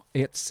 You know,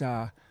 it's,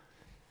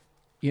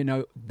 you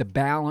know, the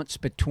balance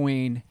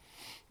between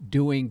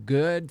doing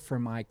good for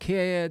my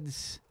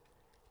kids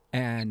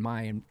and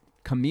my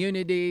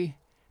community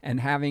and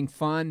having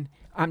fun.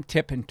 I'm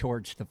tipping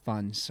towards the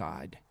fun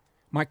side.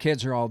 My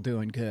kids are all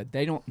doing good.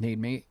 They don't need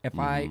me. If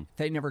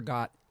they never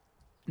got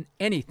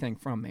anything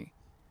from me,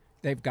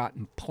 they've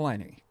gotten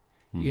plenty.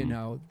 You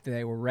know,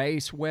 they were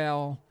raised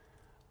well.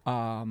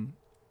 You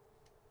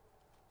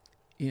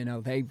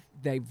know,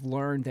 they've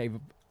learned. They've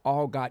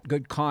all got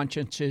good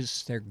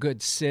consciences. They're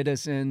good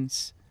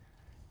citizens.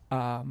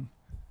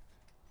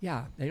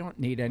 Yeah, they don't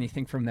need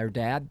anything from their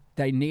dad.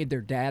 They need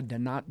their dad to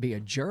not be a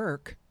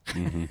jerk.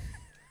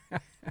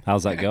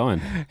 How's that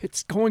going?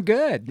 It's going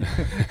good.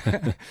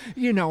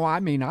 You know, I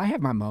mean, I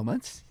have my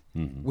moments.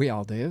 We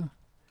all do.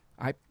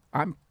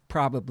 I'm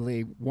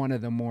probably one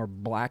of the more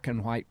black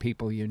and white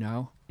people you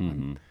know.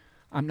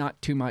 I'm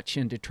not too much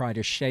into try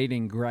to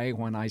shading gray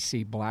when I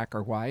see black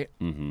or white.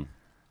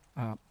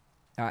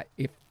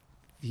 If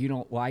you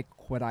don't like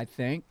what I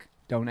think,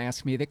 don't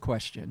ask me the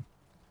question.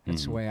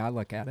 That's the way I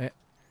look at it.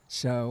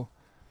 So,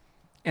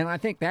 and I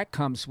think that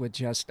comes with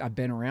just, I've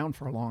been around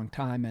for a long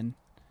time and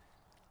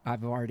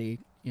I've already,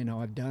 you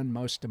know, I've done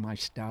most of my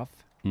stuff.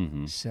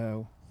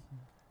 So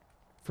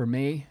for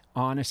me,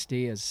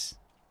 honesty is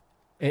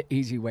an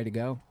easy way to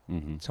go.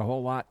 It's a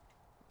whole lot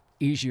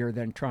easier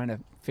than trying to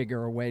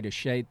figure a way to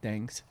shade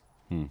things.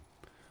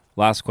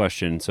 Last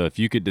question. So if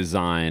you could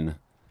design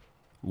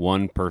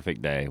one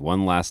perfect day,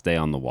 one last day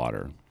on the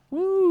water,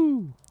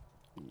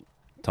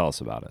 tell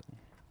us about it.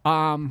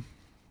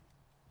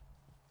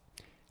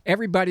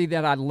 Everybody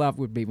that I love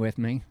would be with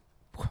me.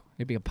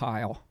 It'd be a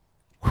pile.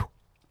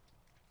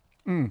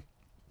 You're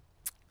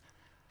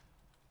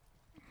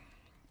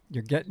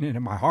getting into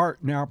my heart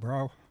now,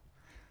 bro.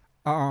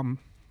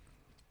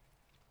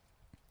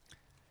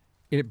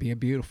 It'd be a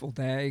beautiful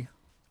day.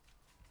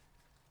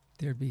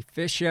 There'd be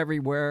fish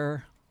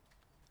everywhere,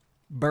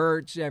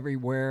 birds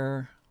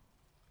everywhere.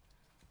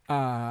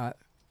 The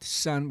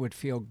sun would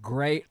feel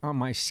great on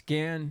my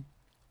skin.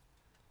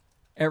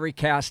 Every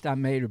cast I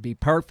made would be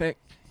perfect.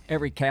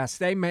 Every cast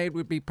they made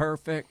would be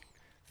perfect.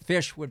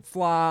 Fish would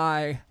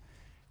fly.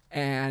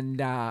 And,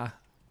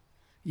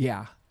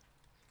 yeah,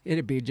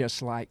 it'd be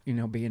just like, you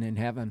know, being in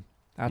heaven.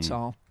 That's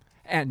all.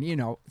 And, you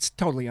know, it's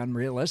totally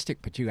unrealistic,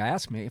 but you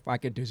asked me if I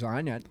could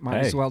design it. Might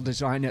as well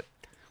design it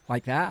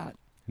like that.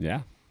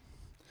 Yeah.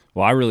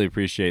 Well, I really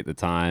appreciate the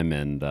time,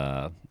 and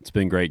it's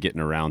been great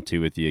getting around,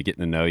 too, with you,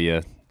 getting to know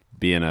you,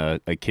 being a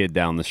kid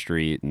down the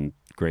street, and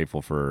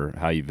grateful for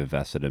how you've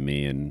invested in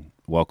me and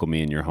welcomed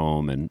me in your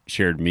home and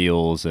shared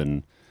meals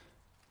and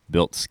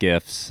built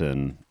skiffs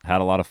and had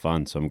a lot of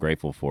fun. So I'm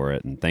grateful for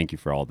it, and thank you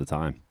for all the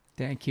time.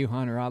 Thank you,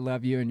 Hunter. I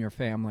love you and your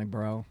family,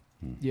 bro.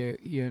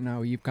 You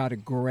know, you've got a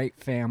great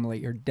family.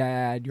 Your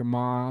dad, your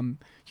mom,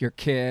 your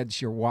kids,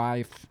 your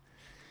wife.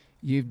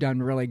 You've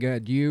done really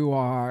good. You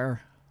are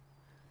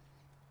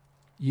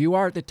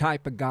the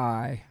type of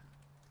guy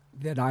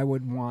that I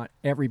would want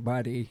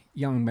everybody,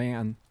 young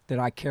man, that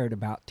I cared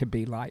about to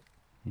be like.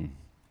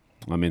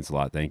 That means a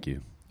lot. Thank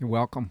you. You're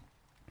welcome.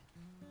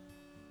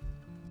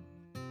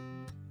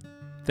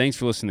 Thanks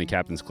for listening to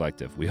Captain's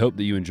Collective. We hope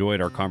that you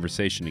enjoyed our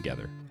conversation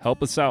together.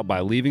 Help us out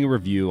by leaving a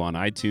review on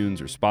iTunes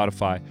or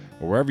Spotify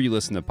or wherever you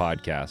listen to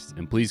podcasts,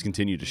 and please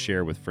continue to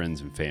share with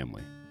friends and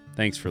family.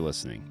 Thanks for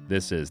listening.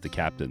 This is the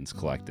Captain's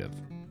Collective.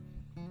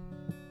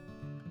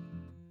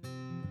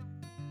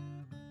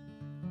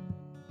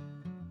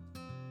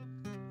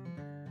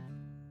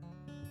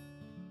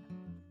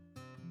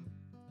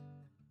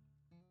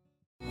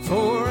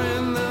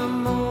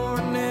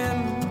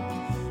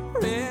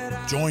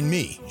 Join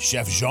me,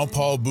 Chef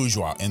Jean-Paul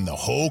Bourgeois, and the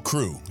whole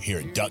crew here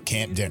at Duck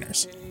Camp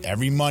Dinners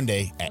every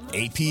Monday at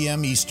 8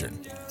 p.m. Eastern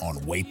on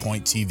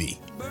Waypoint TV.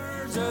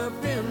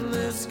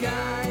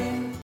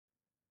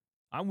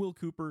 I'm Will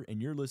Cooper,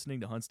 and you're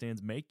listening to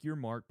HuntStand's Make Your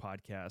Mark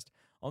podcast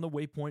on the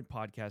Waypoint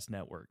Podcast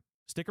Network.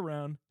 Stick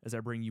around as I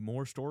bring you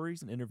more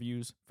stories and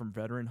interviews from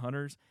veteran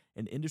hunters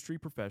and industry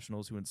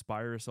professionals who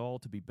inspire us all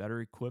to be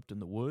better equipped in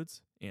the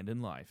woods and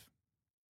in life.